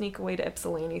managed to sneak away to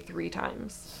Ypsilanti 3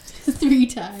 times. 3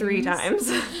 times? 3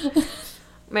 times.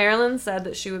 Maralynn said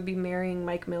that she would be marrying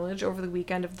Mike Millage over the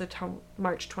weekend of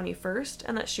March 21st,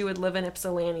 and that she would live in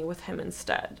Ypsilanti with him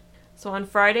instead. So on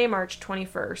Friday, March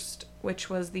 21st, which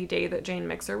was the day that Jane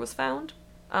Mixer was found,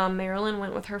 Maralynn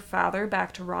went with her father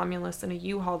back to Romulus in a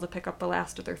U-Haul to pick up the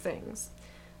last of their things.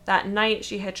 That night,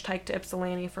 she hitchhiked to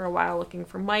Ypsilanti for a while looking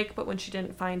for Mike, but when she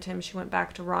didn't find him, she went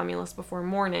back to Romulus before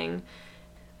morning.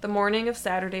 The morning of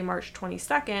Saturday, March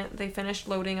 22nd, they finished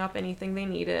loading up anything they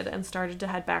needed and started to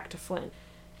head back to Flint.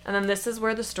 And then this is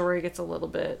where the story gets a little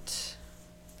bit...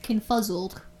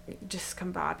 confuzzled.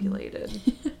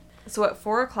 Discombobulated. So at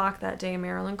 4 o'clock that day,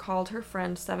 Maralynn called her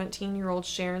friend 17-year-old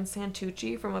Sharon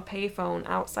Santucci from a payphone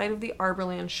outside of the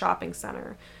Arborland Shopping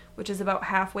Center, which is about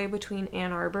halfway between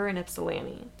Ann Arbor and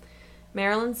Ypsilanti.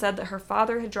 Maralynn said that her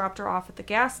father had dropped her off at the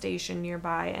gas station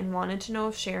nearby and wanted to know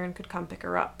if Sharon could come pick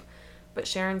her up. But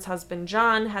Sharon's husband,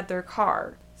 John, had their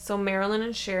car, so Maralynn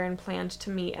and Sharon planned to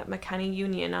meet at McKinney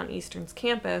Union on Eastern's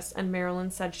campus, and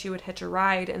Maralynn said she would hitch a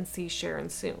ride and see Sharon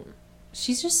soon.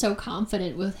 She's just so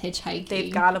confident with hitchhiking.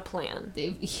 They've got a plan.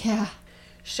 Yeah.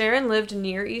 Sharon lived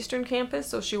near Eastern campus,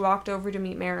 so she walked over to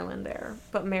meet Maralynn there,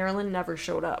 but Maralynn never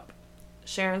showed up.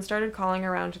 Sharon started calling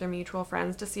around to their mutual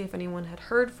friends to see if anyone had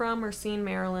heard from or seen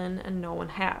Maralynn, and no one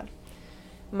had.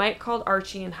 Mike called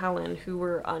Archie and Helen, who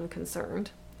were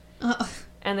unconcerned,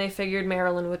 and they figured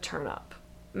Maralynn would turn up.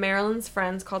 Marilynn's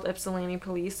friends called Ypsilanti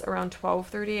police around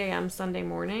 12:30 a.m. Sunday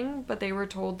morning, but they were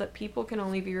told that people can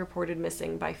only be reported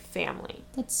missing by family.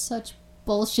 That's such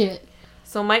bullshit.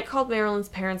 So Mike called Marilynn's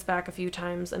parents back a few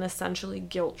times and essentially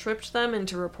guilt-tripped them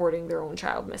into reporting their own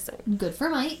child missing. Good for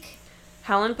Mike.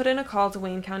 Helen put in a call to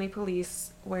Wayne County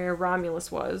Police, where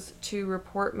Romulus was, to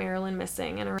report Maralynn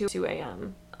missing at around 2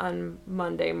 a.m. on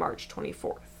Monday, March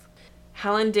 24th.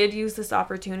 Helen did use this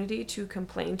opportunity to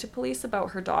complain to police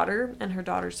about her daughter and her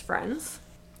daughter's friends.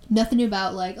 Nothing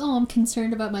about like, oh, I'm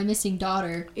concerned about my missing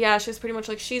daughter. Yeah, she's pretty much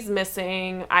like, she's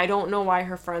missing. I don't know why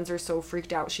her friends are so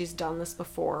freaked out. She's done this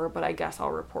before, but I guess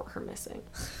I'll report her missing.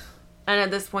 And at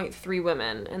this point, 3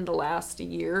 women in the last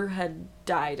year had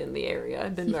died in the area,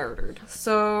 had been murdered.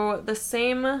 So the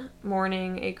same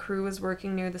morning, a crew was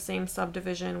working near the same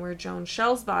subdivision where Joan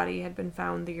Shell's body had been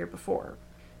found the year before.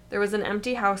 There was an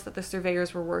empty house that the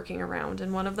surveyors were working around,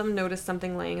 and one of them noticed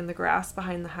something laying in the grass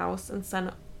behind the house and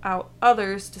sent out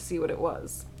others to see what it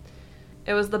was.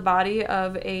 It was the body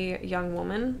of a young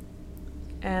woman,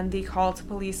 and the call to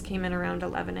police came in around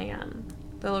 11 a.m.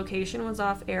 The location was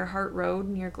off Earhart Road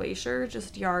near Glacier,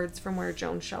 just yards from where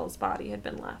Joan Shell's body had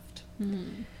been left.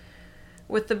 Mm.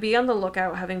 With the Be on the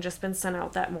Lookout having just been sent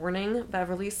out that morning,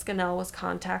 Beverly Scannell was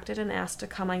contacted and asked to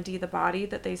come ID the body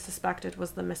that they suspected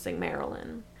was the missing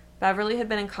Maralynn. Beverly had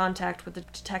been in contact with the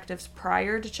detectives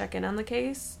prior to check in on the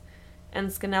case,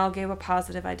 and Scannell gave a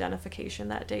positive identification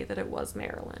that day that it was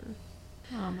Maralynn.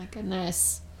 Oh my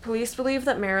goodness. Police believe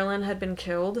that Maralynn had been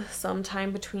killed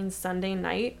sometime between Sunday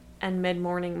night and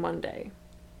mid-morning Monday.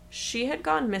 She had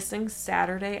gone missing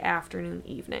Saturday afternoon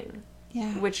evening.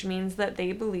 Yeah. Which means that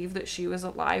they believe that she was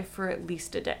alive for at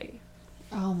least a day.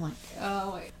 Oh my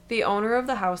god. The owner of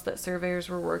the house that surveyors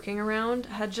were working around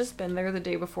had just been there the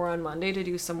day before on Monday to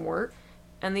do some work,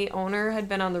 and the owner had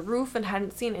been on the roof and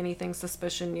hadn't seen anything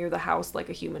suspicious near the house like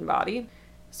a human body.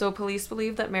 So police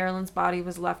believe that Marilynn's body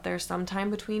was left there sometime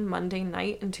between Monday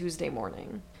night and Tuesday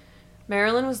morning.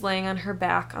 Maralynn was laying on her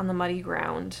back on the muddy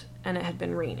ground, and it had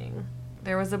been raining.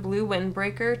 There was a blue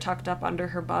windbreaker tucked up under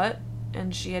her butt,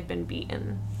 and she had been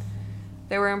beaten.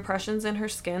 There were impressions in her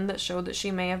skin that showed that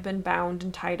she may have been bound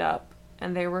and tied up,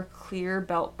 and there were clear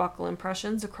belt buckle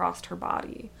impressions across her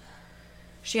body.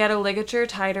 She had a ligature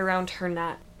tied around her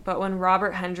neck, but when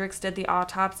Robert Hendricks did the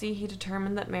autopsy, he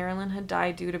determined that Maralynn had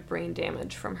died due to brain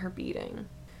damage from her beating.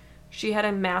 She had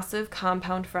a massive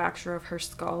compound fracture of her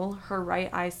skull, her right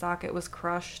eye socket was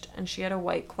crushed, and she had a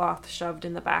white cloth shoved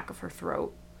in the back of her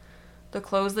throat. The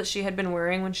clothes that she had been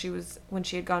wearing when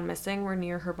she had gone missing were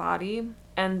near her body,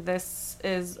 and this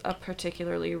is a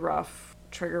particularly rough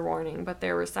trigger warning, but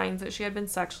there were signs that she had been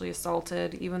sexually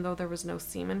assaulted, even though there was no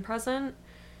semen present.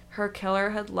 Her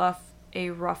killer had left a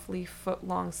roughly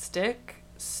foot-long stick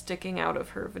sticking out of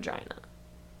her vagina.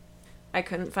 I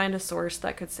couldn't find a source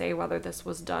that could say whether this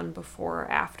was done before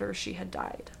or after she had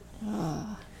died.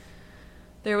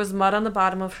 There was mud on the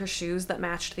bottom of her shoes that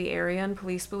matched the area, and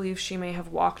police believe she may have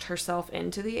walked herself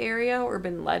into the area or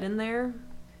been led in there.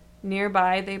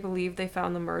 Nearby, they believe they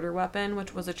found the murder weapon,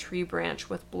 which was a tree branch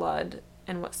with blood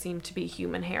and what seemed to be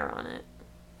human hair on it.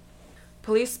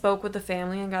 Police spoke with the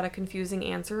family and got a confusing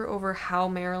answer over how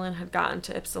Maralynn had gotten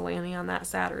to Ypsilanti on that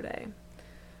Saturday.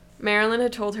 Maralynn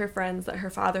had told her friends that her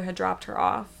father had dropped her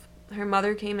off. Her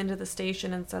mother came into the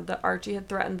station and said that Archie had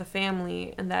threatened the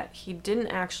family and that he didn't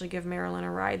actually give Maralynn a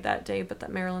ride that day, but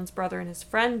that Marilynn's brother and his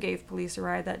friend gave police a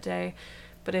ride that day.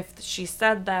 But if she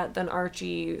said that, then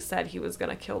Archie said he was going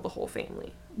to kill the whole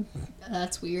family.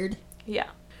 That's weird. Yeah.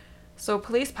 So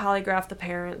police polygraphed the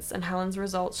parents, and Helen's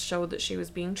results showed that she was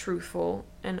being truthful,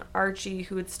 and Archie,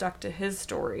 who had stuck to his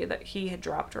story that he had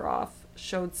dropped her off,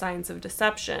 showed signs of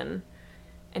deception,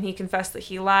 and he confessed that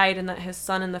he lied and that his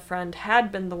son and the friend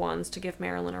had been the ones to give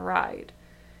Maralynn a ride.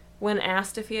 When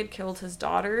asked if he had killed his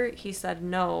daughter, he said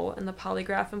no, and the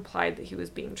polygraph implied that he was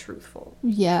being truthful.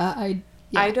 Yeah.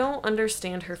 I don't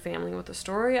understand her family with the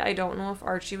story. I don't know if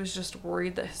Archie was just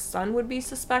worried that his son would be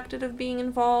suspected of being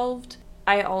involved.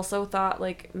 I also thought,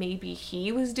 like, maybe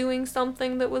he was doing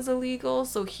something that was illegal,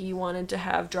 so he wanted to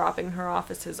have dropping her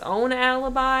off as his own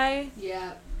alibi.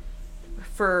 Yeah.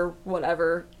 For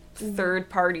whatever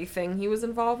third-party thing he was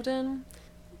involved in.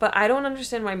 But I don't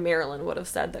understand why Maralynn would have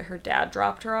said that her dad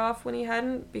dropped her off when he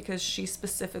hadn't, because she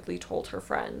specifically told her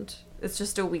friend. It's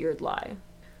just a weird lie.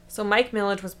 So Mike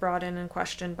Millage was brought in and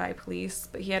questioned by police,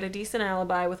 but he had a decent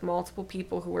alibi with multiple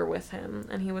people who were with him,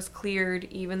 and he was cleared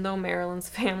even though Marilynn's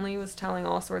family was telling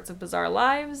all sorts of bizarre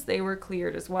lies. They were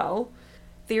cleared as well.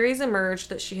 Theories emerged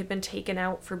that she had been taken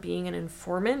out for being an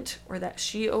informant, or that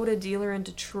she owed a dealer in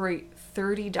Detroit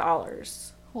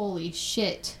 $30. Holy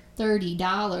shit.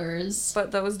 $30.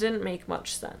 But those didn't make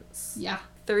much sense. Yeah.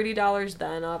 $30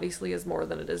 then obviously is more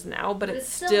than it is now, but it's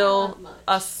still still not much.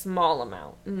 a small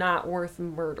amount, not worth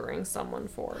murdering someone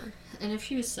for. And if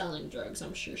she was selling drugs,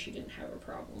 I'm sure she didn't have a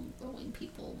problem owing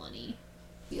people money.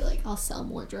 Be like, I'll sell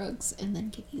more drugs and then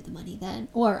give you the money then.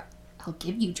 Or I'll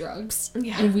give you drugs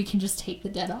and we can just take the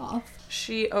debt off.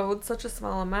 She owed such a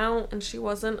small amount, and she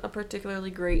wasn't a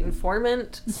particularly great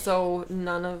informant, so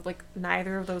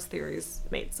neither of those theories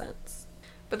made sense.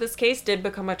 But this case did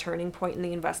become a turning point in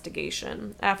the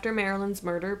investigation. After Marilynn's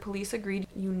murder, police agreed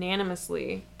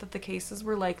unanimously that the cases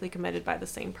were likely committed by the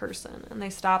same person, and they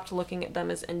stopped looking at them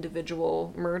as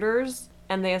individual murders,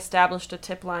 and they established a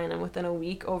tip line, and within a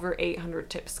week, over 800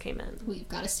 tips came in. We've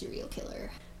got a serial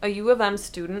killer. A U of M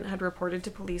student had reported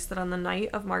to police that on the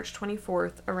night of March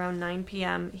 24th, around 9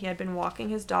 p.m., he had been walking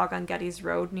his dog on Getty's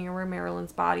Road near where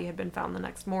Marilynn's body had been found the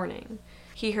next morning.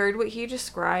 He heard what he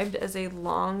described as a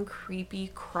long,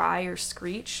 creepy cry or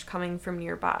screech coming from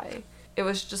nearby. It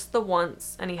was just the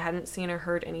once, and he hadn't seen or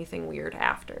heard anything weird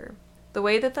after. The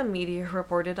way that the media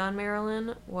reported on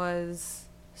Maralynn was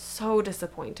so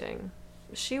disappointing.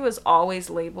 She was always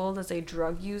labeled as a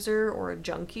drug user or a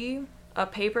junkie. A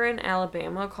paper in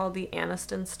Alabama called the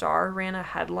Anniston Star ran a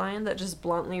headline that just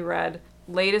bluntly read,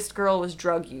 "Latest girl was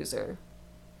drug user,"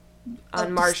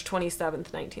 on March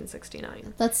 27th,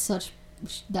 1969.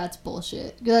 That's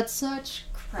bullshit. That's such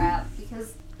crap,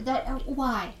 because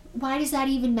why? Why does that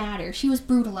even matter? She was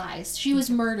brutalized. She was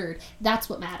murdered. That's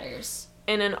what matters.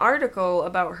 In an article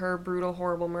about her brutal,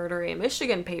 horrible murder, a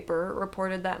Michigan paper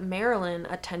reported that Maralynn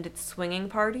attended swinging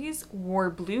parties, wore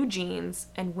blue jeans,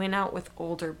 and went out with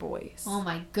older boys. Oh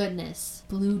my goodness.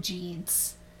 Blue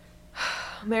jeans.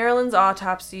 Marilynn's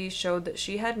autopsy showed that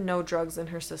she had no drugs in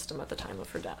her system at the time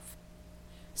of her death.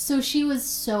 So she was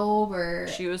sober.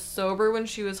 She was sober when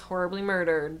she was horribly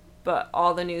murdered, but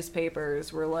all the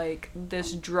newspapers were like,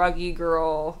 this druggy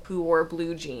girl who wore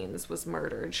blue jeans was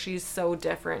murdered. She's so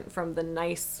different from the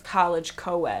nice college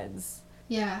co-eds.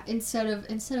 Yeah, instead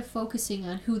of focusing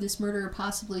on who this murderer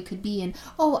possibly could be, and,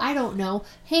 oh, I don't know,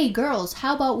 hey, girls,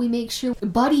 how about we make sure we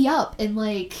buddy up and,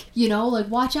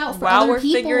 watch out for While other we're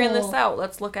people. figuring this out,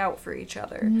 let's look out for each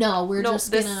other. No, this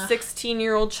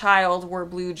 16-year-old child wore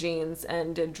blue jeans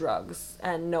and did drugs,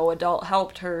 and no adult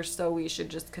helped her, so we should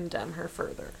just condemn her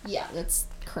further. Yeah, that's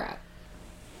crap.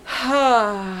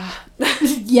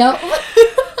 Yep.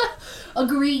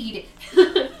 Agreed.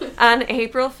 On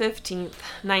April 15th,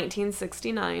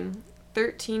 1969,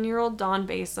 13-year-old Dawn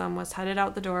Basom was headed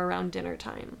out the door around dinner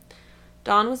time.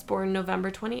 Dawn was born November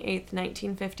 28th,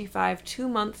 1955, 2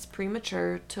 months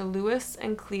premature, to Louis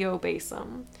and Cleo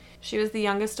Basom. She was the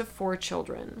youngest of 4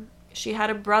 children. She had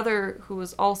a brother who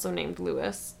was also named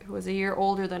Louis, who was a year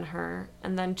older than her,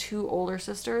 and then 2 older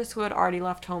sisters who had already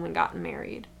left home and gotten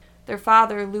married. Their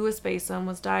father, Louis Basom,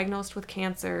 was diagnosed with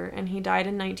cancer, and he died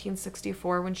in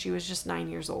 1964 when she was just 9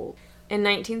 years old. In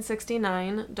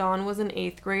 1969, Dawn was an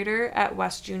 8th grader at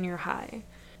West Junior High.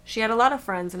 She had a lot of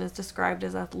friends and is described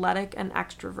as athletic and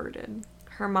extroverted.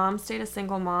 Her mom stayed a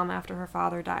single mom after her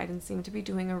father died and seemed to be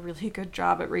doing a really good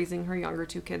job at raising her younger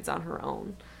 2 kids on her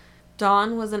own.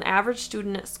 Dawn was an average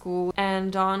student at school,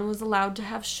 and Dawn was allowed to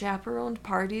have chaperoned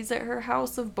parties at her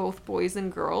house of both boys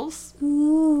and girls.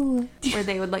 Ooh. Where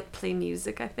they would, play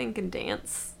music, I think, and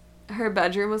dance. Her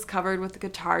bedroom was covered with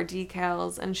guitar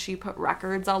decals, and she put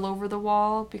records all over the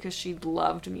wall because she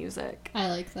loved music. I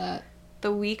like that.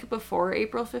 The week before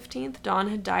April 15th, Dawn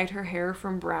had dyed her hair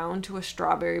from brown to a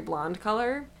strawberry blonde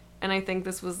color, And I think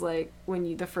this was like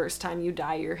the first time you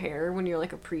dye your hair when you're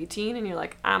like a preteen and you're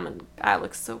like, I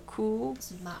look so cool.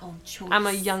 This is my own choice. I'm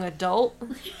a young adult.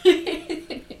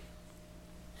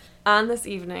 On this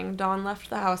evening, Dawn left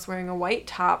the house wearing a white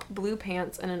top, blue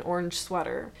pants, and an orange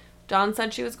sweater. Dawn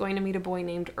said she was going to meet a boy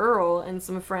named Earl and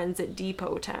some friends at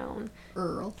Depot Town.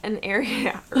 Earl. An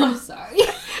area. Earl. I'm sorry.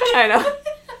 I know.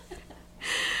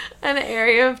 An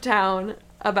area of town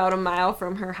about a mile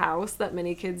from her house that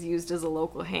many kids used as a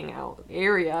local hangout. The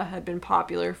area had been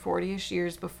popular 40-ish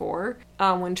years before,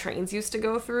 when trains used to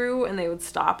go through and they would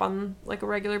stop on like a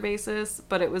regular basis,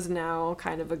 but it was now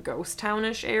kind of a ghost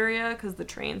townish area because the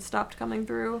trains stopped coming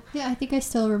through. Yeah, I think I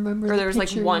still remember. Or there was like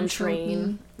one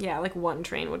train. Yeah, like one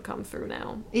train would come through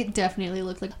now. It definitely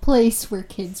looked like a place where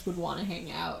kids would want to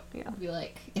hang out. Yeah. Be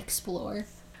like, explore.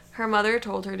 Her mother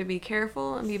told her to be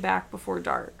careful and be back before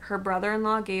dark. Her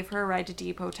brother-in-law gave her a ride to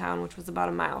Depot Town, which was about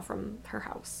a mile from her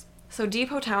house. So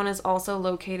Depot Town is also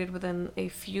located within a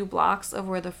few blocks of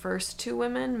where the first two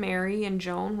women, Mary and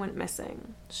Joan, went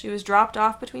missing. She was dropped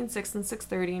off between 6 and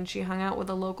 6:30, and she hung out with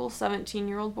a local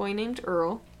 17-year-old boy named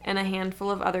Earl and a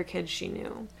handful of other kids she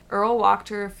knew. Earl walked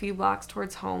her a few blocks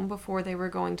towards home before they were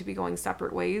going to be going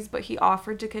separate ways, but he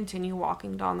offered to continue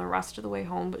walking Dawn the rest of the way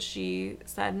home, but she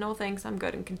said, "No thanks, I'm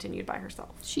good," and continued by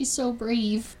herself. She's so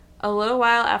brave. A little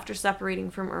while after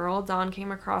separating from Earl, Dawn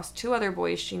came across two other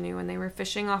boys she knew, and they were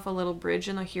fishing off a little bridge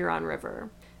in the Huron River.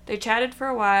 They chatted for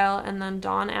a while, and then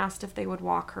Dawn asked if they would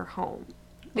walk her home.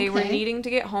 They were needing to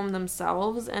get home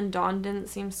themselves, and Dawn didn't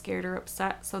seem scared or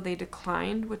upset, so they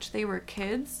declined, which they were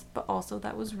kids, but also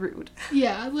that was rude.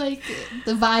 Yeah, like,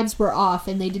 the vibes were off,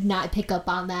 and they did not pick up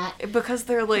on that. Because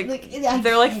they're like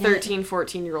 13,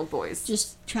 14-year-old boys.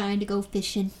 Just trying to go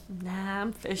fishing. Nah,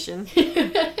 I'm fishing.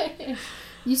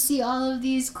 You see all of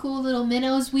these cool little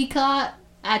minnows we caught?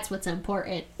 That's what's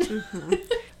important. Mm-hmm.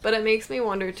 But it makes me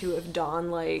wonder, too, if Dawn,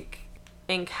 like,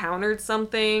 encountered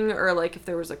something, or like if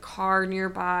there was a car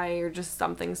nearby, or just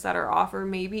something set her off, or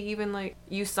maybe even like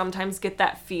you sometimes get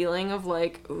that feeling of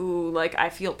like, ooh, like I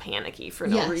feel panicky for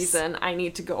no reason. I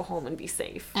need to go home and be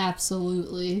safe.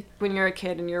 Absolutely. When you're a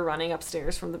kid and you're running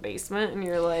upstairs from the basement and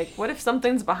you're like, what if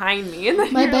something's behind me? And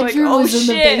then my you're bedroom like, oh, was in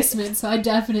shit. the basement, so I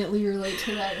definitely relate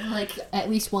to that. Like at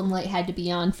least one light had to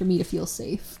be on for me to feel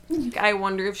safe. I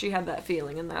wonder if she had that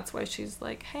feeling, and that's why she's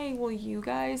like, hey, will you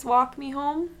guys walk me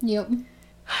home? Yep.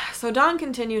 So Dawn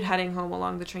continued heading home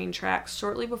along the train tracks.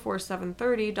 Shortly before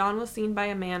 7:30, Dawn was seen by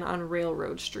a man on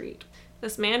Railroad Street.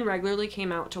 This man regularly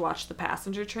came out to watch the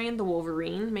passenger train, the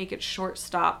Wolverine, make its short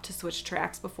stop to switch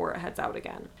tracks before it heads out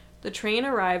again. The train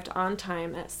arrived on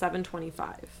time at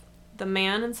 7:25. The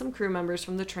man and some crew members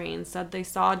from the train said they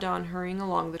saw Dawn hurrying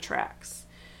along the tracks.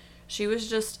 She was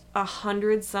just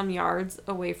 100-some yards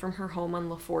away from her home on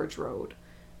LaForge Road,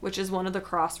 which is one of the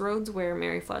crossroads where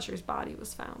Mary Flesher's body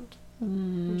was found.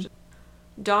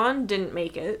 Dawn didn't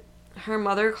make it. Her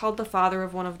mother called the father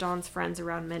of one of Dawn's friends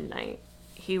around midnight.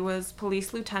 He was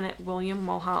Police Lieutenant William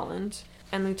Mulholland,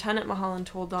 and Lieutenant Mulholland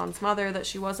told Dawn's mother that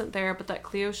she wasn't there, but that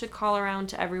Cleo should call around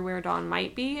to everywhere Dawn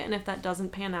might be, and if that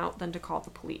doesn't pan out, then to call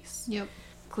the police. Yep.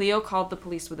 Cleo called the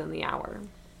police within the hour.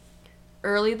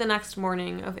 Early the next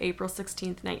morning of April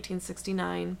 16th,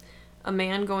 1969, a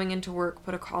man going into work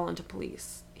put a call into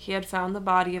police. He had found the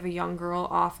body of a young girl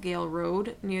off Gale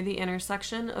Road near the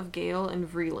intersection of Gale and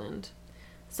Vreeland.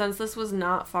 Since this was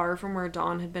not far from where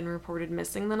Dawn had been reported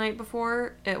missing the night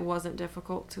before, it wasn't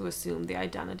difficult to assume the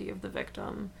identity of the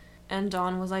victim, and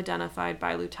Dawn was identified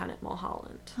by Lieutenant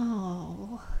Mulholland.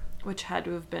 Oh. Which had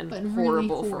to have been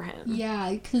horrible for him. Yeah,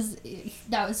 because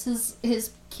that was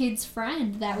his kid's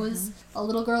friend. That was a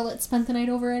little girl that spent the night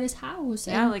over at his house.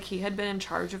 Yeah, like he had been in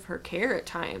charge of her care at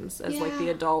times as like the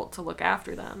adult to look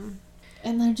after them.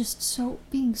 And they're just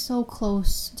being so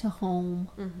close to home.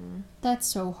 Mm-hmm. That's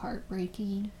so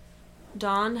heartbreaking.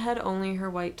 Dawn had only her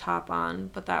white top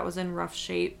on, but that was in rough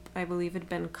shape. I believe it had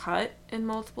been cut in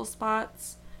multiple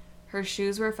spots. Her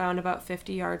shoes were found about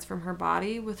 50 yards from her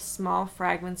body, with small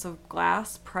fragments of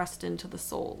glass pressed into the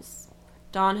soles.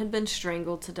 Dawn had been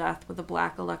strangled to death with a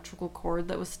black electrical cord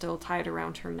that was still tied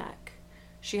around her neck.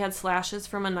 She had slashes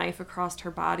from a knife across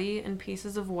her body, and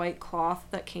pieces of white cloth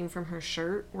that came from her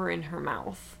shirt were in her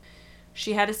mouth.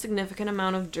 She had a significant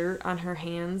amount of dirt on her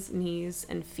hands, knees,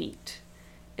 and feet.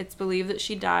 It's believed that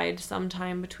she died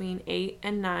sometime between 8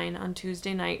 and 9 on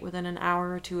Tuesday night, within an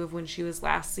hour or two of when she was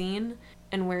last seen,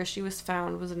 and where she was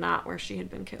found was not where she had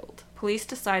been killed. Police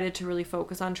decided to really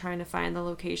focus on trying to find the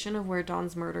location of where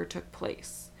Dawn's murder took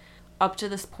place. Up to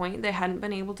this point, they hadn't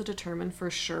been able to determine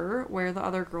for sure where the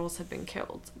other girls had been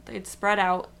killed. They'd spread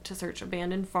out to search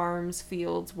abandoned farms,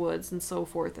 fields, woods, and so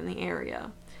forth in the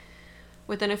area.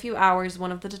 Within a few hours,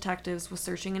 one of the detectives was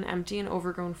searching an empty and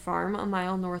overgrown farm a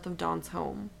mile north of Dawn's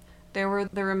home. There were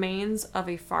the remains of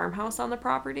a farmhouse on the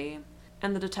property,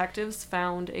 and the detectives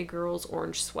found a girl's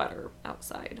orange sweater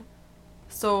outside.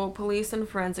 So police and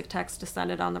forensic techs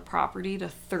descended on the property to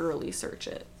thoroughly search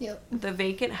it. Yep. The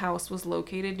vacant house was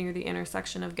located near the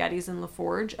intersection of Geddes and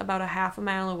LaForge, about a half a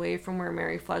mile away from where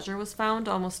Mary Fletcher was found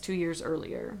almost 2 years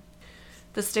earlier.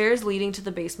 The stairs leading to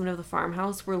the basement of the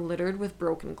farmhouse were littered with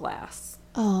broken glass.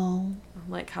 Oh.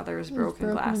 Like how there was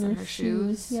broken glass in her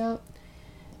shoes. Yep.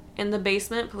 In the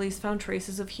basement, police found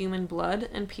traces of human blood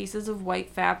and pieces of white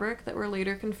fabric that were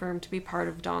later confirmed to be part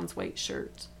of Dawn's white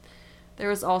shirt. There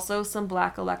was also some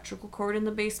black electrical cord in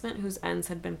the basement whose ends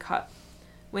had been cut.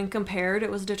 When compared,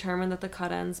 it was determined that the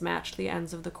cut ends matched the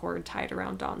ends of the cord tied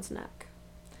around Dawn's neck.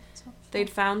 They'd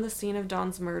found the scene of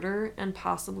Dawn's murder and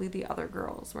possibly the other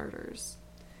girls' murders.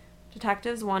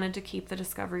 Detectives wanted to keep the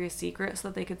discovery a secret so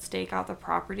that they could stake out the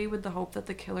property with the hope that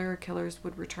the killer or killers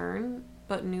would return,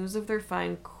 but news of their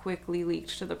find quickly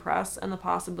leaked to the press and the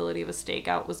possibility of a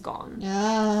stakeout was gone.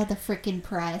 Ah, the frickin'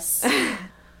 press.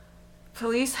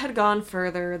 Police had gotten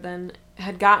further than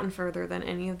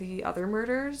any of the other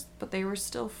murders, but they were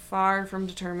still far from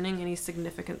determining any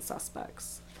significant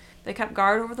suspects. They kept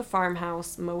guard over the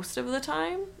farmhouse most of the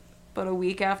time, but a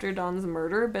week after Dawn's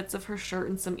murder, bits of her shirt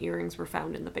and some earrings were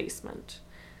found in the basement.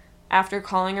 After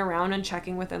calling around and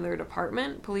checking within their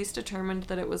department, police determined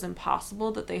that it was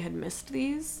impossible that they had missed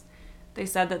these. They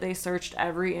said that they searched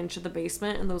every inch of the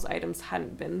basement and those items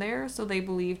hadn't been there, so they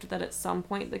believed that at some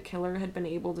point the killer had been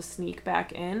able to sneak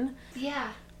back in.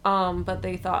 Yeah. But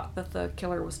they thought that the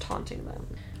killer was taunting them.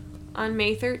 On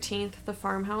May 13th, the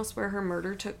farmhouse where her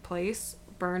murder took place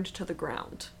burned to the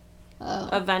ground. Oh.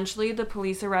 Eventually, the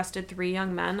police arrested 3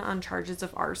 young men on charges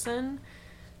of arson.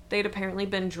 They'd apparently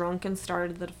been drunk and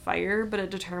started the fire, but it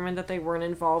determined that they weren't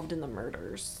involved in the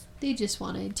murders. They just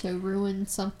wanted to ruin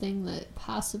something that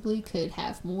possibly could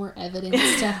have more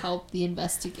evidence to help the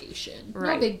investigation.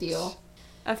 Right. No big deal.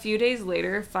 A few days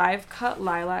later, 5 cut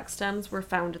lilac stems were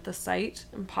found at the site,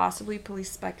 and possibly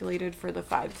police speculated for the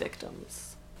 5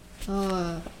 victims.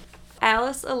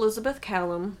 Alice Elizabeth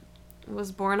Callum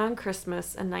was born on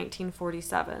Christmas in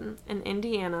 1947 in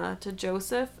Indiana to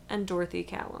Joseph and Dorothy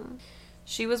Callum.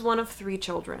 She was one of 3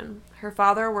 children. Her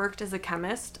father worked as a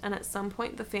chemist, and at some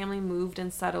point the family moved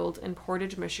and settled in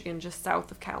Portage, Michigan, just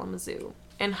south of Kalamazoo.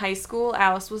 In high school,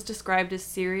 Alice was described as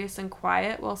serious and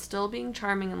quiet while still being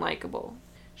charming and likable.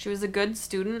 She was a good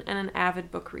student and an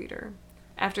avid book reader.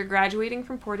 After graduating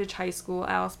from Portage High School,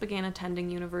 Alice began attending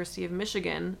University of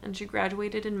Michigan, and she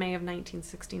graduated in May of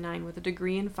 1969 with a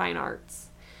degree in fine arts.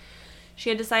 She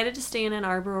had decided to stay in Ann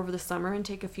Arbor over the summer and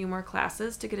take a few more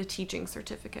classes to get a teaching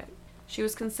certificate. She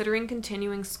was considering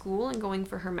continuing school and going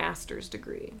for her master's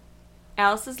degree.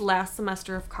 Alice's last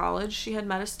semester of college, she had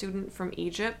met a student from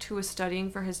Egypt who was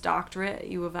studying for his doctorate at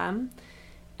U of M,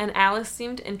 and Alice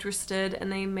seemed interested,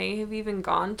 and they may have even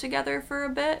gone together for a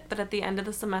bit, but at the end of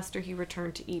the semester he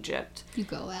returned to Egypt. You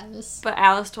go, Alice. But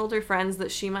Alice told her friends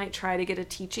that she might try to get a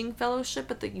teaching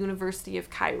fellowship at the University of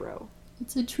Cairo.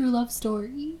 It's a true love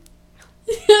story.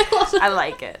 I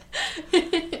like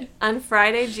it. On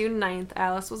Friday, June 9th,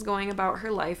 Alice was going about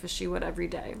her life as she would every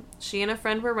day. She and a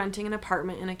friend were renting an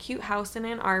apartment in a cute house in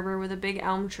Ann Arbor with a big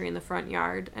elm tree in the front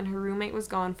yard, and her roommate was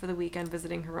gone for the weekend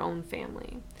visiting her own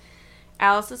family.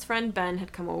 Alice's friend Ben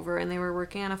had come over, and they were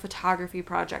working on a photography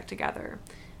project together.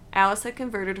 Alice had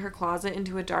converted her closet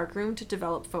into a darkroom to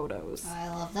develop photos. I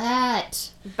love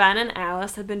that. Ben and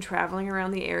Alice had been traveling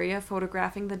around the area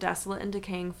photographing the desolate and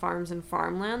decaying farms and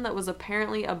farmland that was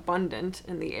apparently abundant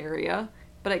in the area.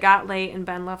 But it got late, and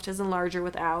Ben left his enlarger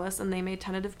with Alice, and they made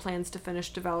tentative plans to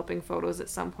finish developing photos at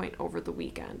some point over the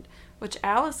weekend. Which,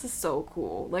 Alice is so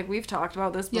cool. Like, we've talked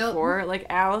about this before. Yep. Like,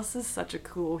 Alice is such a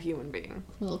cool human being.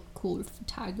 Real cool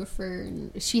photographer,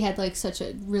 and she had, like, such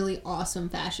a really awesome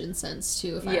fashion sense,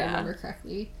 too, if I remember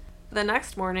correctly. The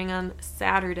next morning, on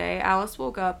Saturday, Alice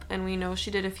woke up, and we know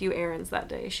she did a few errands that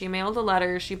day. She mailed a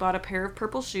letter, she bought a pair of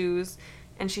purple shoes,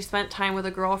 and she spent time with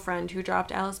a girlfriend who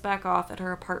dropped Alice back off at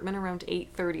her apartment around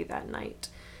 8:30 that night.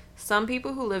 Some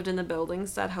people who lived in the building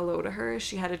said hello to her as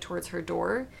she headed towards her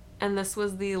door, and this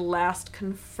was the last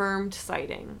confirmed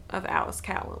sighting of Alice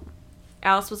Callum.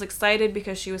 Alice was excited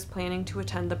because she was planning to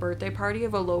attend the birthday party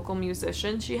of a local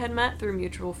musician she had met through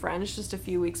mutual friends just a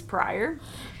few weeks prior.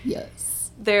 Yes.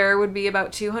 There would be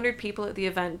about 200 people at the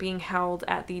event being held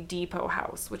at the Depot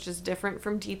House, which is different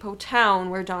from Depot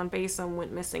Town, where Dawn Basom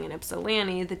went missing in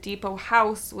Ypsilanti. The Depot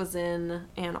House was in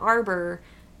Ann Arbor,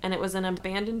 and it was an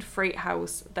abandoned freight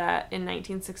house that in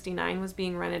 1969 was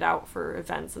being rented out for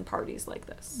events and parties like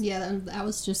this. Yeah, that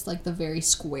was just like the very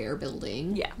square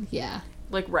building. Yeah. Yeah.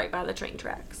 Like right by the train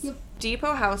tracks. Yep.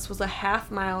 Depot House was a half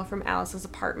mile from Alice's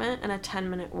apartment and a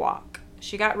 10-minute walk.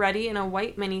 She got ready in a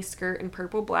white mini skirt and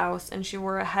purple blouse, and she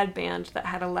wore a headband that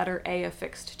had a letter A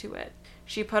affixed to it.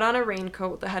 She put on a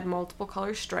raincoat that had multiple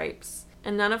color stripes,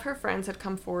 and none of her friends had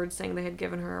come forward saying they had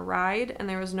given her a ride, and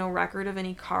there was no record of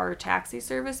any car or taxi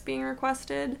service being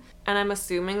requested. And I'm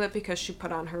assuming that because she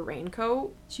put on her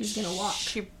raincoat, she was gonna walk.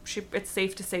 It's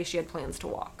safe to say she had plans to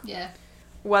walk. Yeah.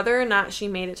 Whether or not she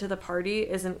made it to the party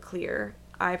isn't clear.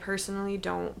 I personally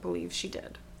don't believe she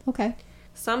did. Okay.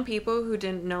 Some people who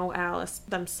didn't know Alice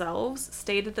themselves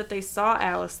stated that they saw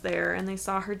Alice there and they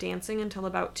saw her dancing until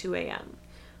about 2 a.m.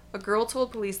 A girl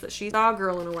told police that she saw a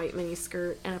girl in a white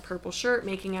miniskirt and a purple shirt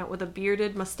making out with a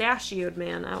bearded, mustachioed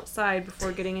man outside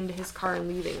before getting into his car and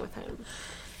leaving with him.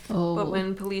 Oh. But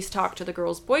when police talked to the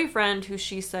girl's boyfriend, who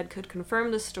she said could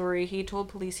confirm the story, he told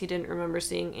police he didn't remember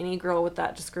seeing any girl with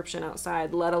that description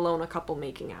outside, let alone a couple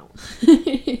making out.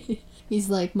 He's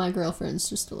like, my girlfriend's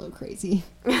just a little crazy.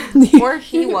 Or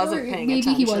he wasn't paying maybe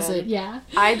attention. Maybe he wasn't, yeah.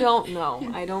 I don't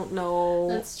know.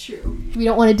 That's true. We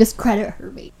don't want to discredit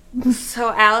her, mate.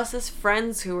 So Alice's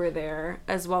friends who were there,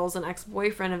 as well as an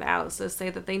ex-boyfriend of Alice's, say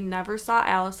that they never saw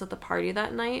Alice at the party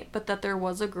that night, but that there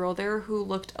was a girl there who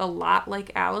looked a lot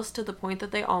like Alice to the point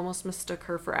that they almost mistook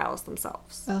her for Alice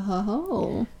themselves.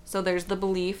 Oh. So there's the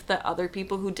belief that other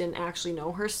people who didn't actually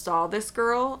know her saw this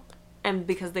girl, and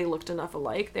because they looked enough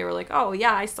alike, they were like, oh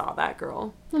yeah, I saw that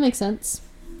girl. That makes sense.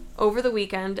 Over the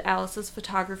weekend, Alice's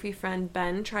photography friend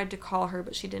Ben tried to call her,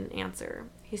 but she didn't answer.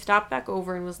 He stopped back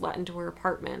over and was let into her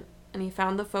apartment, and he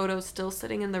found the photos still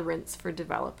sitting in the rinse for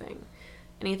developing.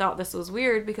 And he thought this was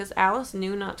weird because Alice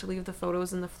knew not to leave the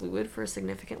photos in the fluid for a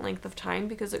significant length of time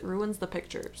because it ruins the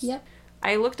pictures. Yep.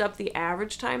 I looked up the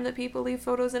average time that people leave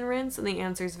photos in rinse, and the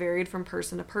answers varied from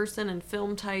person to person and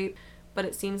film type, but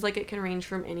it seems like it can range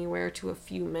from anywhere to a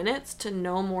few minutes to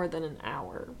no more than an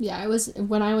hour. Yeah,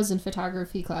 when I was in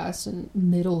photography class in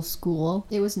middle school,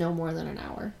 it was no more than an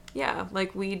hour. Yeah,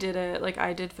 like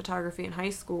I did photography in high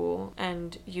school,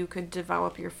 and you could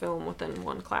develop your film within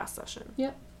one class session.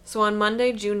 Yep. So on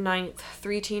Monday, June 9th,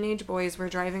 3 teenage boys were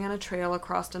driving on a trail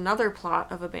across another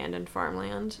plot of abandoned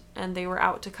farmland, and they were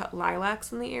out to cut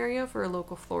lilacs in the area for a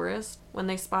local florist when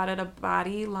they spotted a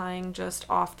body lying just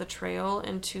off the trail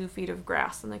in 2 feet of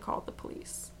grass, and they called the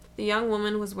police. The young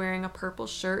woman was wearing a purple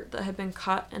shirt that had been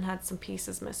cut and had some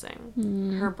pieces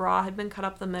missing. Her bra had been cut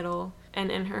up the middle, and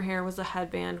in her hair was a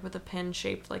headband with a pin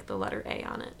shaped like the letter A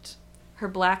on it. Her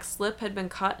black slip had been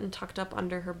cut and tucked up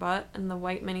under her butt, and the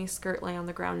white mini skirt lay on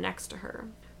the ground next to her.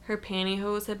 Her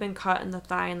pantyhose had been cut in the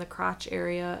thigh and the crotch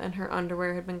area, and her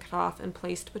underwear had been cut off and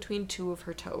placed between 2 of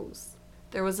her toes.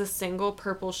 There was a single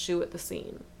purple shoe at the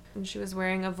scene, and she was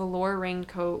wearing a velour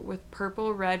raincoat with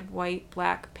purple, red, white,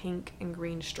 black, pink, and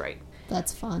green stripe.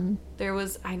 That's fun.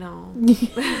 I know.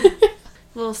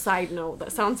 Little side note,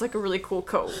 that sounds like a really cool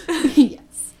coat.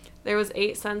 Yes. There was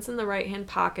 8 cents in the right-hand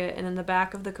pocket, and in the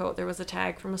back of the coat there was a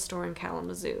tag from a store in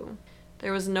Kalamazoo.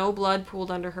 There was no blood pooled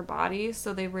under her body,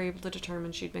 so they were able to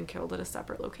determine she'd been killed at a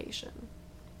separate location.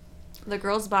 The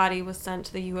girl's body was sent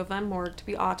to the U of M morgue to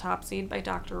be autopsied by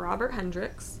Dr. Robert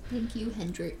Hendricks. Thank you,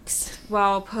 Hendricks.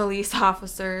 While police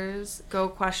officers go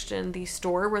question the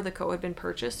store where the coat had been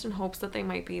purchased in hopes that they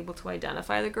might be able to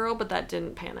identify the girl, but that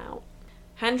didn't pan out.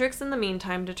 Hendricks, in the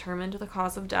meantime, determined the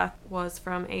cause of death was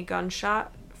from a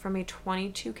gunshot from a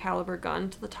 .22 caliber gun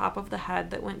to the top of the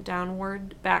head that went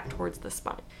downward back towards the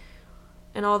spine.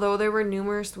 And although there were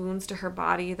numerous wounds to her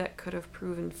body that could have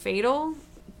proven fatal,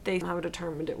 they somehow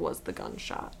determined it was the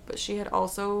gunshot. But she had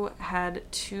also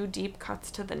had 2 deep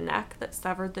cuts to the neck that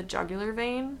severed the jugular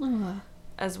vein,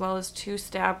 as well as 2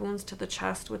 stab wounds to the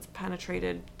chest which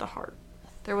penetrated the heart.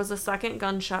 There was a second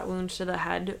gunshot wound to the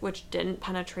head, which didn't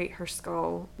penetrate her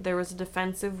skull. There was a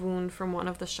defensive wound from one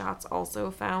of the shots also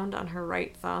found on her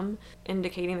right thumb,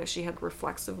 indicating that she had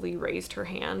reflexively raised her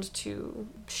hand to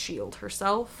shield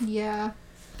herself. Yeah.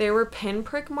 There were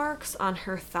pinprick marks on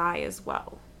her thigh as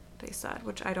well, they said,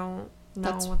 which I don't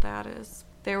know what that is.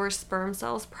 There were sperm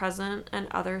cells present and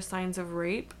other signs of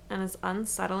rape, and as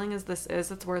unsettling as this is,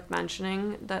 it's worth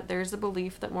mentioning that there's a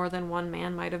belief that more than one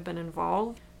man might have been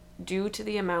involved, due to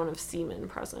the amount of semen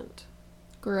present.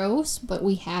 Gross, but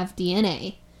we have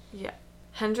DNA. Yeah.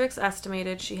 Hendricks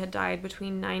estimated she had died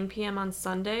between 9 p.m. on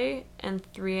Sunday and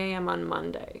 3 a.m. on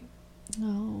Monday.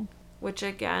 Oh. Which,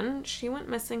 again, she went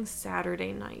missing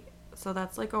Saturday night. So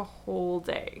that's like a whole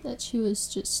day. That she was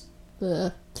just...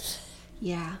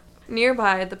 Yeah.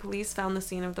 Nearby, the police found the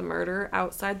scene of the murder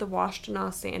outside the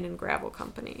Washtenaw Sand and Gravel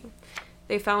Company.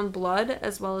 They found blood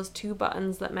as well as 2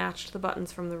 buttons that matched the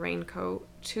buttons from the raincoat.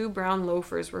 2 brown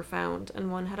loafers were found,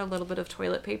 and one had a little bit of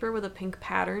toilet paper with a pink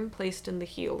pattern placed in the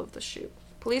heel of the shoe.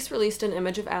 Police released an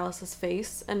image of Alice's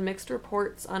face and mixed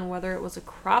reports on whether it was a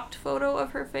cropped photo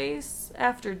of her face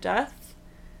after death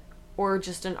or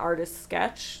just an artist's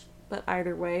sketch. But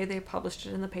either way, they published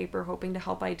it in the paper hoping to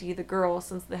help ID the girl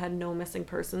since they had no missing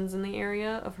persons in the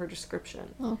area of her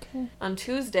description. Okay. On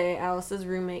Tuesday, Alice's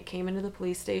roommate came into the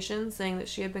police station saying that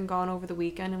she had been gone over the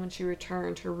weekend, and when she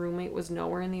returned, her roommate was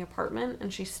nowhere in the apartment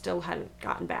and she still hadn't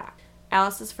gotten back.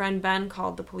 Alice's friend Ben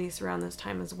called the police around this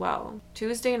time as well.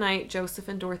 Tuesday night, Joseph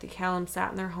and Dorothy Callum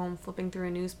sat in their home flipping through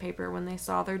a newspaper when they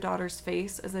saw their daughter's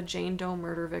face as a Jane Doe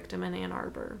murder victim in Ann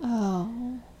Arbor.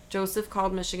 Oh. Joseph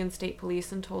called Michigan State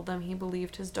Police and told them he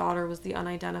believed his daughter was the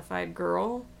unidentified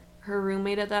girl. Her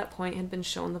roommate at that point had been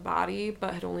shown the body,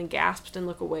 but had only gasped and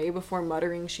looked away before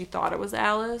muttering she thought it was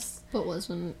Alice. But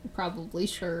wasn't probably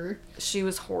sure. She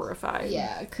was horrified.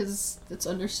 Yeah, because it's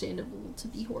understandable to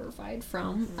be horrified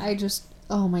from.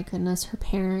 Oh my goodness, her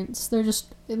parents, they're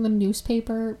just in the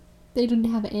newspaper. They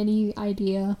didn't have any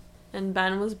idea. And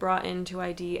Ben was brought in to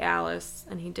ID Alice,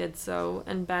 and he did so.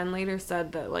 And Ben later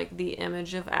said that, the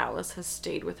image of Alice has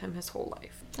stayed with him his whole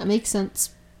life. That makes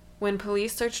sense. When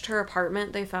police searched her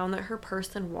apartment, they found that her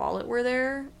purse and wallet were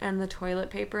there, and the toilet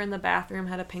paper in the bathroom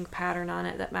had a pink pattern on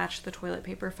it that matched the toilet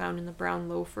paper found in the brown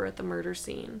loafer at the murder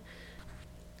scene.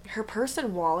 Her purse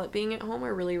and wallet being at home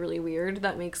are really, really weird.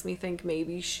 That makes me think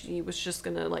maybe she was just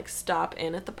gonna, stop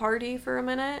in at the party for a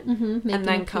minute, and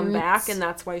then come back, and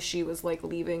that's why she was,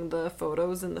 leaving the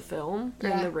photos in the film, or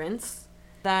in the rinse.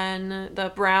 Then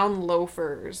the brown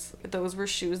loafers, those were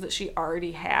shoes that she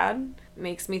already had.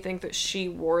 Makes me think that she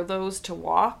wore those to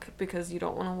walk, because you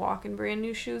don't want to walk in brand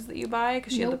new shoes that you buy,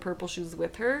 because she had the purple shoes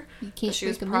with her. You can't she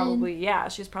was probably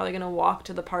she's probably going to walk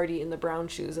to the party in the brown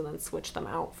shoes and then switch them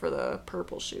out for the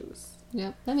purple shoes.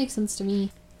 Yep, that makes sense to me.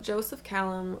 Joseph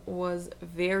Callum was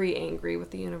very angry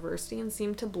with the university and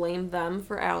seemed to blame them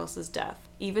for Alice's death,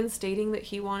 even stating that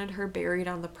he wanted her buried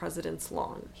on the president's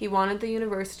lawn. He wanted the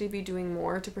university to be doing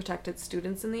more to protect its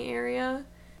students in the area,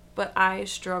 but I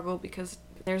struggle because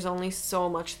there's only so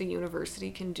much the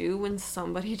university can do when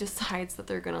somebody decides that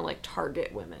they're gonna,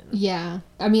 target women. Yeah.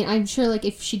 I mean, I'm sure,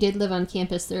 if she did live on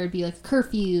campus, there would be, a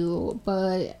curfew,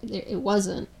 but it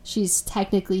wasn't. She's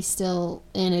technically still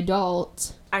an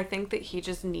adult. I think that he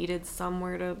just needed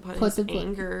somewhere to put his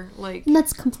anger, And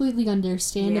that's completely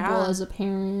understandable as a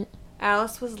parent.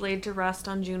 Alice was laid to rest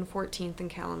on June 14th in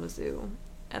Kalamazoo.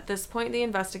 At this point, the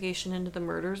investigation into the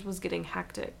murders was getting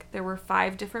hectic. There were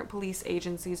 5 different police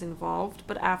agencies involved,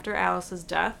 but after Alice's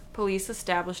death, police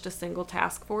established a single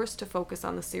task force to focus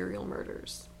on the serial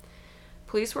murders.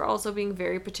 Police were also being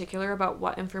very particular about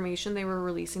what information they were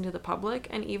releasing to the public,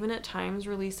 and even at times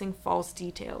releasing false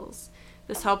details.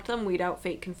 This helped them weed out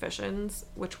fake confessions,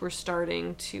 which were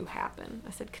starting to happen.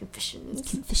 I said confessions.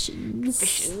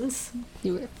 Confessions.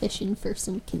 You were fishing for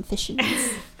some confessions.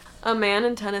 A man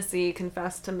in Tennessee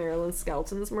confessed to Maralynn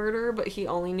Skelton's murder, but he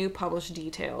only knew published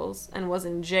details and was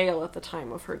in jail at the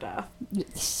time of her death.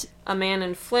 A man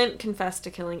in Flint confessed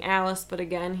to killing Alice, but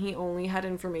again, he only had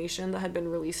information that had been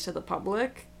released to the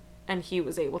public, and he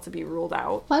was able to be ruled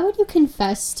out. Why would you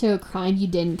confess to a crime you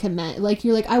didn't commit?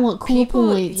 You're I want cool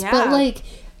points. Yeah. But,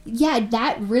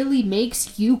 that really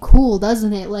makes you cool,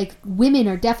 doesn't it? Women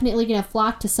are definitely gonna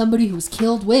flock to somebody who's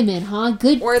killed women, huh?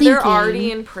 Good or thinking. They're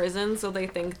already in prison, so they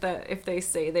think that if they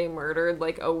say they murdered,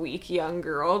 a weak young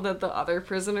girl, that the other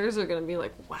prisoners are gonna be wow.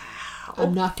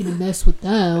 I'm not gonna mess with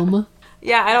them.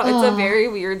 Yeah, it's a very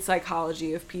weird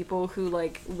psychology of people who,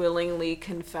 willingly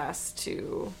confess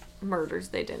to murders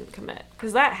they didn't commit,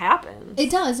 because that happens.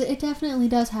 It does. It definitely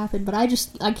does happen, but I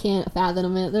can't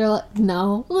fathom it. They're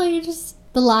no.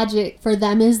 The logic for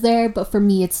them is there, but for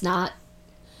me it's not.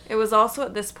 It was also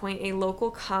at this point a local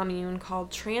commune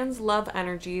called Trans Love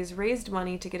Energies raised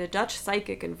money to get a Dutch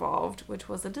psychic involved, which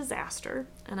was a disaster.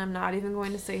 And I'm not even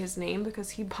going to say his name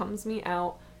because he bums me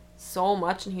out so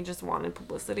much and he just wanted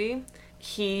publicity.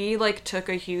 He, took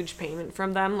a huge payment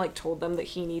from them, told them that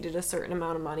he needed a certain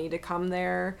amount of money to come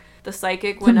there. The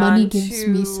psychic went on to... The money gives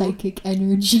me psychic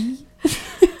energy.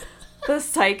 The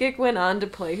psychic went on to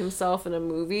play himself in a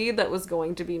movie that was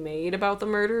going to be made about the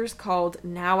murders called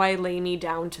Now I Lay Me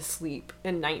Down to Sleep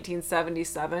in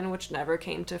 1977, which never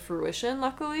came to fruition,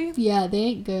 luckily. Yeah,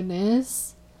 thank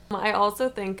goodness. I also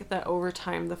think that over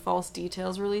time, the false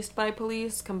details released by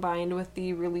police, combined with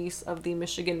the release of the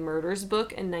Michigan Murders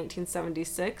book in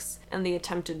 1976 and the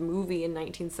attempted movie in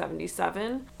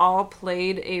 1977, all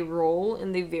played a role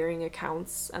in the varying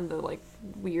accounts and the, like,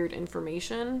 weird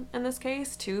information in this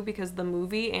case, too, because the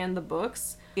movie and the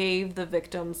books gave the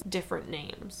victims different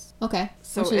names. Okay.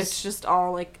 So it's just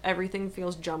all, like, everything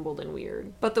feels jumbled and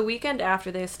weird. But the weekend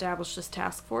after they established this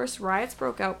task force, riots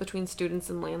broke out between students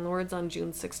and landlords on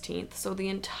June 16th, so the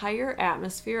entire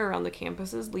atmosphere around the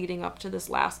campuses leading up to this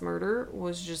last murder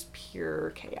was just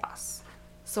pure chaos.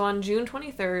 So on June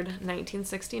 23rd,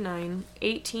 1969,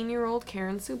 18-year-old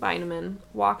Karen Sue Beineman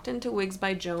walked into Wigs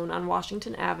by Joan on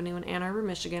Washington Avenue in Ann Arbor,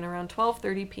 Michigan around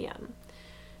 12:30 p.m.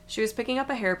 She was picking up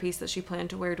a hairpiece that she planned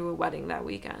to wear to a wedding that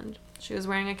weekend. She was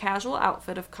wearing a casual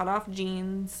outfit of cut-off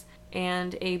jeans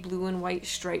and a blue and white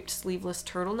striped sleeveless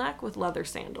turtleneck with leather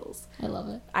sandals. I love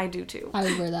it. I do too. I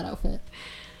would wear that outfit.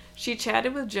 She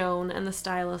chatted with Joan and the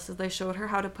stylist as they showed her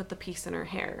how to put the piece in her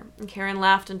hair, and Karen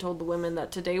laughed and told the women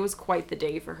that today was quite the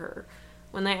day for her.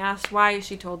 When they asked why,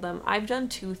 she told them, "I've done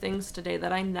 2 things today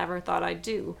that I never thought I'd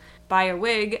do: buy a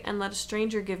wig and let a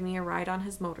stranger give me a ride on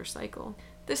his motorcycle."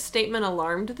 This statement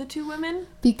alarmed the 2 women.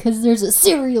 Because there's a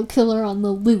serial killer on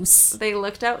the loose. They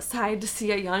looked outside to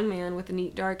see a young man with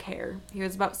neat dark hair. He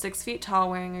was about 6 feet tall,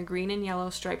 wearing a green and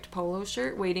yellow striped polo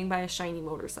shirt, waiting by a shiny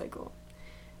motorcycle.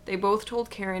 They both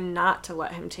told Karen not to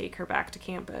let him take her back to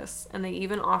campus, and they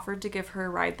even offered to give her a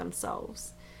ride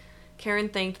themselves. Karen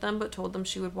thanked them, but told them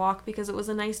she would walk because it was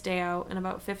a nice day out, and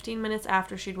about 15 minutes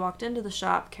after she'd walked into the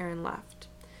shop, Karen left.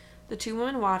 The 2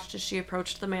 women watched as she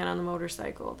approached the man on the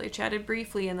motorcycle. They chatted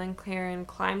briefly, and then Karen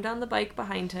climbed on the bike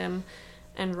behind him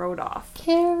and rode off.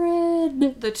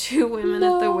 Karen! The 2 women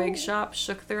at the wig shop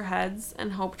shook their heads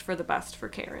and hoped for the best for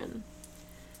Karen.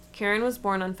 Karen was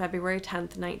born on February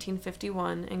 10th,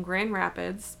 1951, in Grand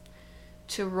Rapids,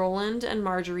 to Roland and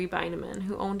Marjorie Beineman,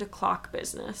 who owned a clock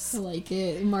business. I like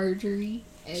it. Marjorie.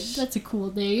 That's a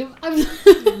cool name.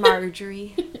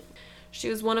 Marjorie. She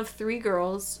was one of 3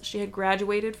 girls. She had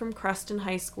graduated from Creston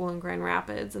High School in Grand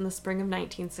Rapids in the spring of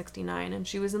 1969, and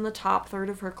she was in the top third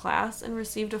of her class and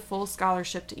received a full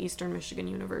scholarship to Eastern Michigan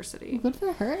University. Good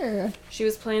for her. She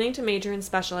was planning to major in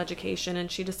special education, and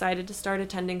she decided to start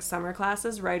attending summer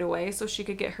classes right away so she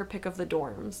could get her pick of the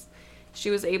dorms. She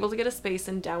was able to get a space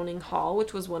in Downing Hall,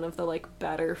 which was one of the, like,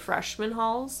 better freshman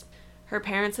halls. Her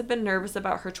parents had been nervous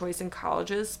about her choice in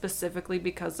colleges, specifically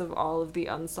because of all of the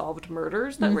unsolved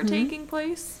murders that were taking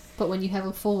place. But when you have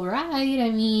a full ride, I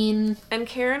mean... And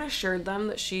Karen assured them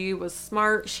that she was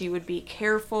smart, she would be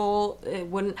careful, it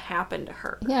wouldn't happen to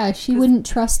her. Yeah, she wouldn't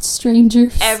trust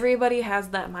strangers. Everybody has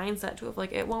that mindset, too, of,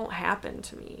 like, it won't happen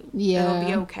to me. Yeah. It'll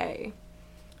be okay.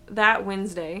 That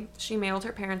Wednesday, she mailed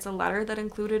her parents a letter that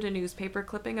included a newspaper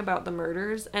clipping about the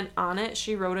murders, and on it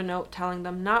she wrote a note telling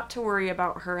them not to worry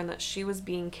about her and that she was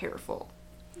being careful.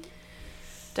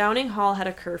 Downing Hall had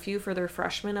a curfew for their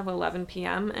freshmen of 11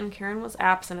 p.m., and Karen was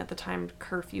absent at the time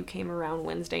curfew came around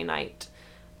Wednesday night.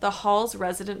 The hall's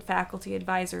resident faculty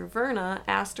advisor, Verna,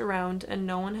 asked around, and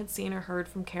no one had seen or heard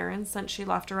from Karen since she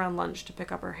left around lunch to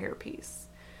pick up her hairpiece.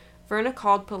 Verna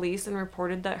called police and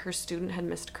reported that her student had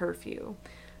missed curfew.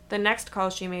 The next call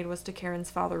she made was to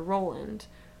Karen's father, Roland.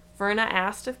 Verna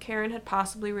asked if Karen had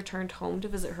possibly returned home to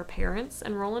visit her parents,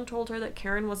 and Roland told her that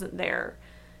Karen wasn't there.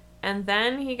 And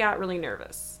then he got really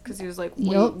nervous, because he was like,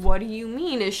 wait, what do you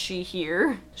mean, is she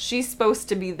here? She's supposed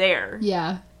to be there.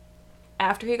 Yeah.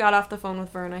 After he got off the phone with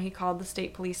Verna, he called the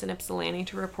state police in Ypsilanti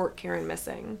to report Karen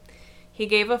missing. He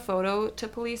gave a photo to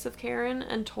police of Karen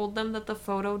and told them that the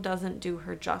photo doesn't do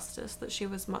her justice, that she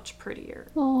was much prettier.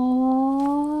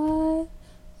 Aww.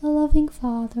 A loving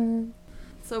father.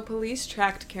 So police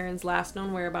tracked Karen's last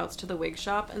known whereabouts to the wig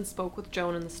shop and spoke with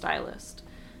Joan and the stylist.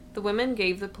 The women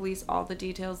gave the police all the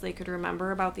details they could remember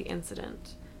about the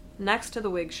incident. Next to the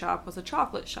wig shop was a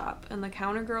chocolate shop, and the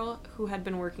counter girl who had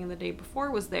been working the day before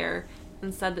was there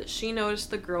and said that she noticed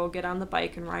the girl get on the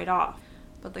bike and ride off.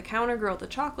 But the counter girl at the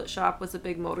chocolate shop was a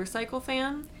big motorcycle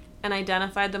fan and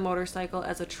identified the motorcycle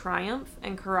as a Triumph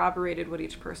and corroborated what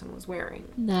each person was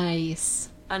wearing. Nice.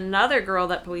 Another girl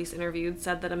that police interviewed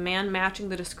said that a man matching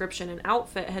the description and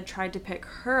outfit had tried to pick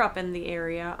her up in the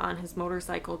area on his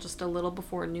motorcycle just a little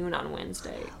before noon on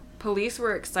Wednesday. Police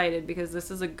were excited because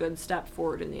this is a good step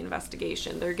forward in the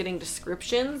investigation. They're getting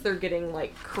descriptions, they're getting,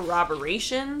 like,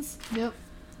 corroborations. Yep.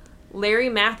 Larry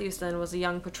Mathewson was a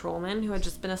young patrolman who had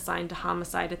just been assigned to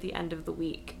homicide at the end of the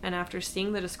week, and after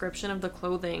seeing the description of the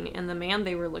clothing and the man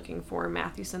they were looking for,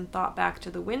 Mathewson thought back to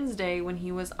the Wednesday when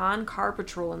he was on car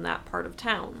patrol in that part of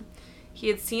town. He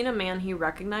had seen a man he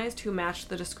recognized who matched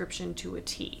the description to a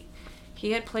T.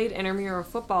 He had played intramural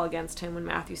football against him when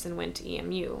Mathewson went to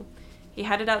EMU. He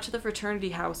headed out to the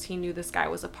fraternity house he knew this guy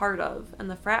was a part of, and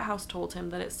the frat house told him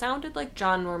that it sounded like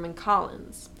John Norman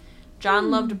Collins.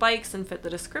 John loved bikes and fit the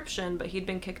description, but he'd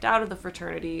been kicked out of the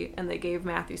fraternity, and they gave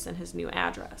Mathewson his new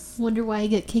address. Wonder why he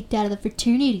got kicked out of the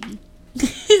fraternity.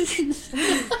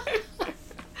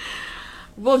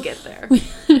 We'll get there.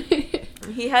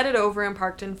 He headed over and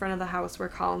parked in front of the house where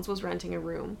Collins was renting a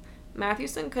room.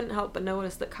 Mathewson couldn't help but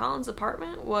notice that Collins'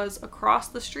 apartment was across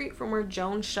the street from where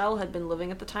Joan Shell had been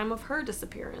living at the time of her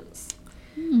disappearance.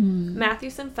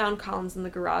 Mathewson found Collins in the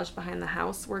garage behind the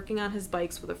house, working on his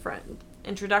bikes with a friend.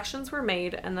 Introductions were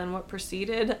made, and then what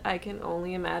proceeded, I can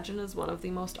only imagine, is one of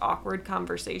the most awkward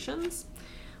conversations,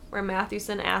 where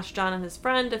Mathewson asked John and his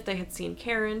friend if they had seen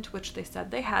Karen, to which they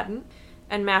said they hadn't,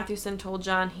 and Mathewson told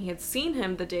John he had seen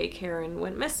him the day Karen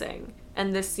went missing.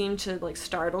 And this seemed to,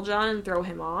 startle John and throw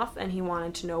him off, and he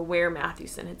wanted to know where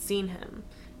Mathewson had seen him.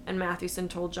 And Mathewson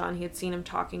told John he had seen him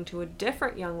talking to a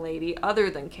different young lady other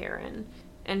than Karen.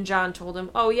 And John told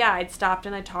him, oh yeah, I'd stopped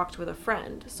and I talked with a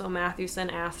friend. So Mathewson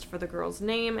asked for the girl's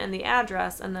name and the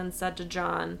address, and then said to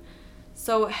John,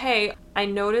 so, hey, I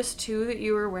noticed too that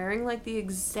you were wearing, the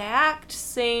exact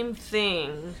same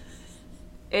thing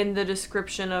in the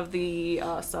description of the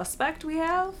suspect we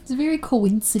have. It's very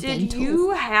coincidental. Did you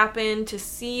happen to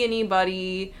see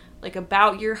anybody,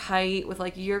 about your height,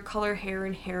 with, your color hair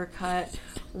and haircut,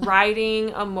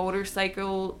 riding a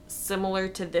motorcycle similar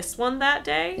to this one that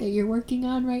day? That you're working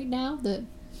on right now? That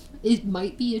it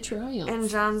might be a triumph. And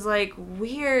John's like,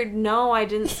 weird, no, I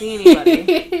didn't see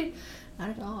anybody. Not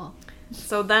at all.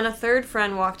 So then a third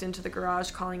friend walked into the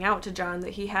garage calling out to John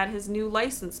that he had his new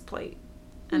license plate.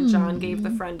 And John gave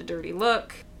the friend a dirty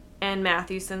look, and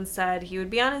Mathewson said he would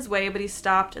be on his way, but he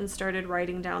stopped and started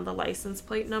writing down the license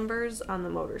plate numbers on the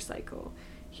motorcycle.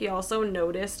 He also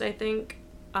noticed, I think,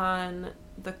 on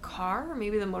the car, or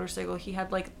maybe the motorcycle, he had,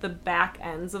 the back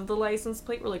ends of the license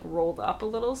plate were, rolled up a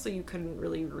little, so you couldn't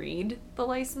really read the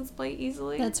license plate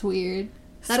easily. That's weird.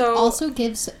 That also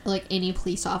gives, any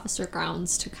police officer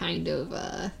grounds to kind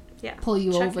of, pull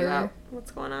you check over. You out.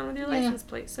 What's going on with your license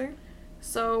plate, sir?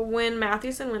 So when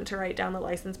Mathewson went to write down the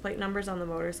license plate numbers on the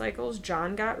motorcycles,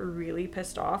 John got really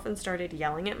pissed off and started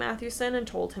yelling at Mathewson and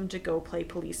told him to go play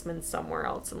policeman somewhere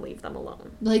else and leave them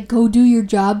alone. Go do your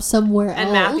job somewhere else.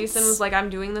 And Mathewson was like,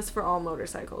 I'm doing this for all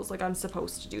motorcycles. I'm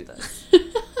supposed to do this.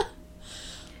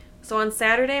 So on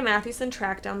Saturday, Mathewson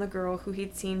tracked down the girl who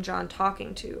he'd seen John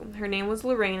talking to. Her name was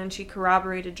Lorraine, and she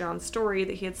corroborated John's story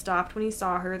that he had stopped when he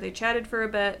saw her. They chatted for a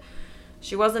bit.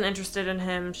 She wasn't interested in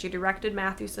him. She directed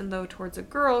Mathewson, though, towards a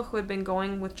girl who had been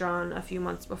going with John a few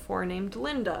months before named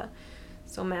Linda.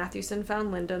 So Mathewson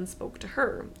found Linda and spoke to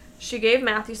her. She gave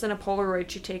Mathewson a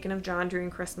Polaroid she'd taken of John during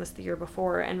Christmas the year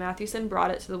before, and Mathewson brought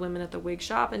it to the women at the wig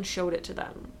shop and showed it to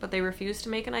them. But they refused to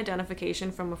make an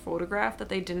identification from a photograph that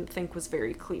they didn't think was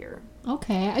very clear.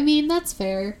 Okay, I mean, that's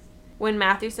fair. When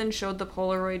Mathewson showed the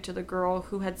Polaroid to the girl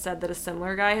who had said that a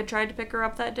similar guy had tried to pick her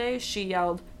up that day, she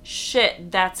yelled,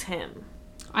 "Shit, that's him."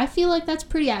 I feel like that's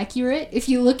pretty accurate. If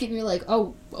you look and you're like,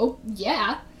 oh,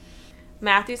 yeah.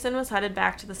 Mathewson was headed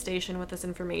back to the station with this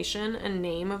information and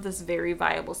name of this very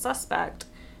viable suspect.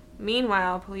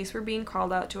 Meanwhile, police were being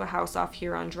called out to a house off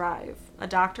Huron Drive. A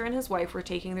doctor and his wife were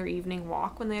taking their evening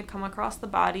walk when they had come across the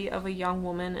body of a young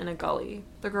woman in a gully.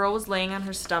 The girl was laying on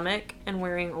her stomach and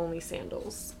wearing only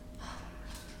sandals.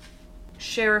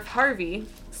 Sheriff Harvey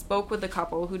spoke with the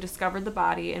couple who discovered the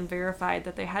body and verified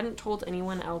that they hadn't told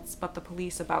anyone else but the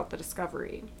police about the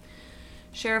discovery.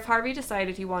 Sheriff Harvey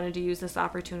decided he wanted to use this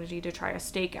opportunity to try a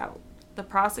stakeout. The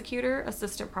prosecutor,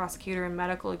 assistant prosecutor, and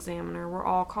medical examiner were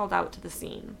all called out to the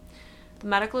scene. The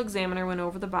medical examiner went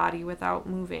over the body without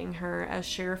moving her as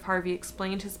Sheriff Harvey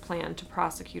explained his plan to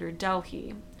Prosecutor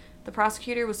Delhey. The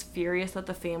prosecutor was furious that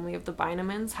the family of the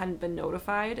Bynumans hadn't been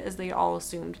notified, as they all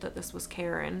assumed that this was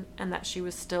Karen and that she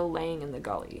was still laying in the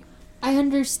gully. I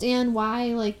understand why,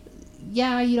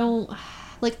 you don't...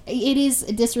 it is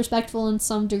disrespectful in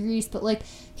some degrees, but,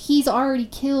 he's already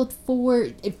killed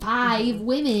 5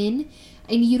 women,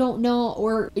 and you don't know,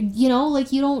 or, you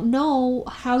don't know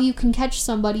how you can catch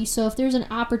somebody, so if there's an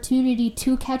opportunity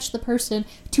to catch the person,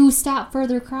 to stop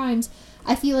further crimes,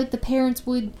 I feel like the parents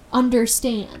would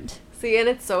understand. See, and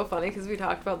it's so funny because we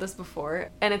talked about this before,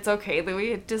 and it's okay that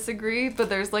we disagree, but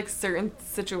there's, certain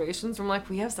situations where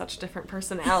we have such different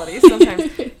personalities sometimes,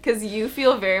 because you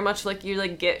feel very much like you,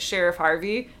 get Sheriff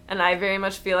Harvey, And I very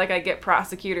much feel like I get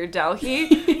Prosecutor Delhi,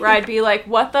 where I'd be like,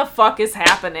 what the fuck is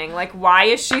happening? Like, why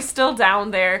is she still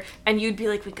down there? And you'd be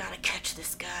like, we gotta catch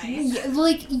this guy.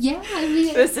 Yeah, I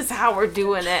mean... This is how we're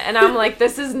doing it. And I'm like,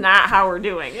 this is not how we're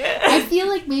doing it. I feel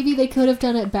like maybe they could have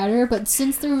done it better, but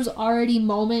since there was already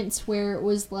moments where it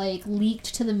was, like,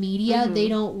 leaked to the media, they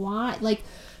don't want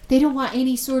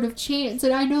any sort of chance.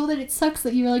 And I know that it sucks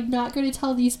that you're, like, not going to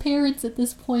tell these parents at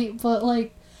this point, but,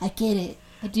 like, I get it.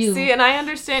 I do. See, and I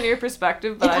understand your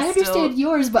perspective, but I understand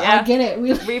yours, but I get it.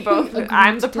 We both.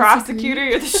 I'm the prosecutor.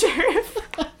 You're the sheriff.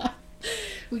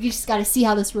 We just got to see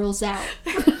how this rolls out.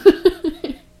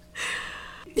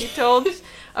 He told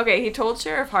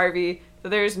Sheriff Harvey that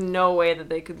there's no way that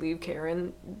they could leave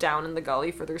Karen down in the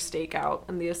gully for their stakeout,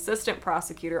 and the assistant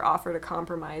prosecutor offered a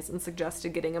compromise and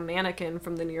suggested getting a mannequin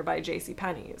from the nearby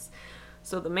JCPenney's.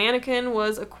 So the mannequin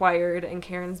was acquired, and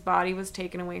Karen's body was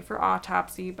taken away for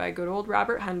autopsy by good old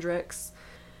Robert Hendricks.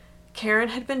 Karen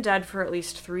had been dead for at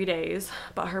least 3 days,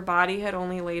 but her body had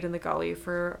only laid in the gully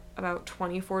for about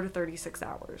 24 to 36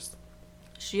 hours.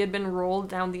 She had been rolled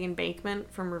down the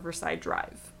embankment from Riverside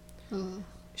Drive.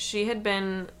 She had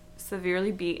been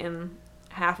severely beaten.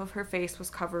 Half of her face was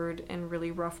covered in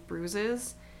really rough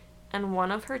bruises, and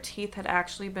one of her teeth had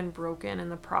actually been broken in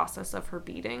the process of her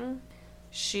beating.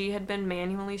 She had been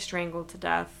manually strangled to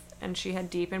death, and she had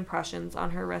deep impressions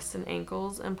on her wrists and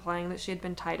ankles, implying that she had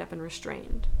been tied up and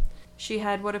restrained. She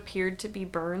had what appeared to be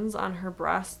burns on her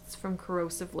breasts from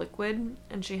corrosive liquid,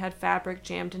 and she had fabric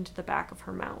jammed into the back of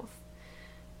her mouth.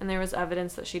 And there was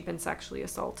evidence that she'd been sexually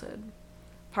assaulted.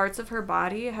 Parts of her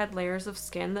body had layers of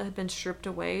skin that had been stripped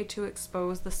away to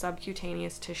expose the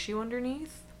subcutaneous tissue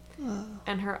underneath,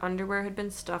 and her underwear had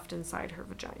been stuffed inside her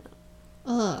vagina.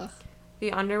 Ugh.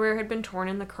 The underwear had been torn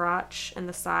in the crotch and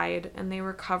the side, and they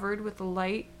were covered with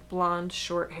light, blonde,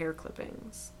 short hair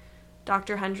clippings.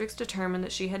 Dr. Hendricks determined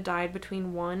that she had died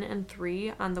between 1 and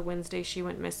 3 on the Wednesday she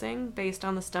went missing, based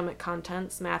on the stomach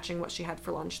contents matching what she had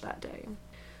for lunch that day.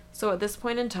 So at this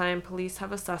point in time, police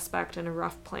have a suspect and a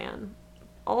rough plan.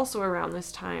 Also around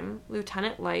this time,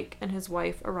 Lieutenant Like and his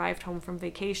wife arrived home from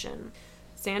vacation.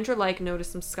 Sandra Like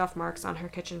noticed some scuff marks on her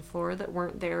kitchen floor that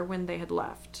weren't there when they had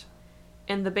left.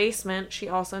 In the basement, she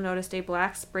also noticed a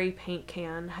black spray paint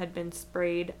can had been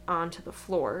sprayed onto the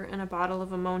floor, and a bottle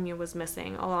of ammonia was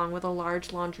missing, along with a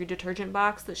large laundry detergent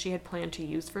box that she had planned to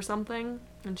use for something.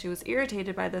 And she was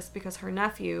irritated by this because her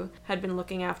nephew had been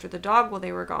looking after the dog while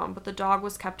they were gone, but the dog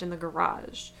was kept in the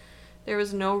garage. There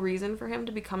was no reason for him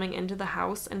to be coming into the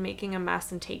house and making a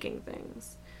mess and taking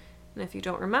things. And if you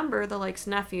don't remember, the Lake's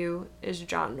nephew is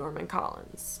John Norman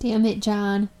Collins. Damn it,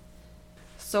 John.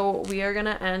 So we are going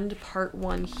to end part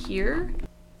 1 here.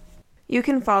 You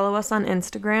can follow us on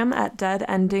Instagram at Dead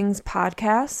Endings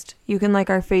Podcast. You can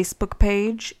like our Facebook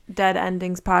page, Dead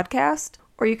Endings Podcast.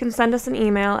 Or you can send us an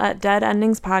email at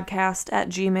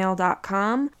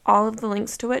deadendingspodcast@gmail.com. All of the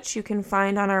links to which you can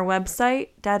find on our website,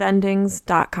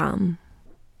 deadendings.com.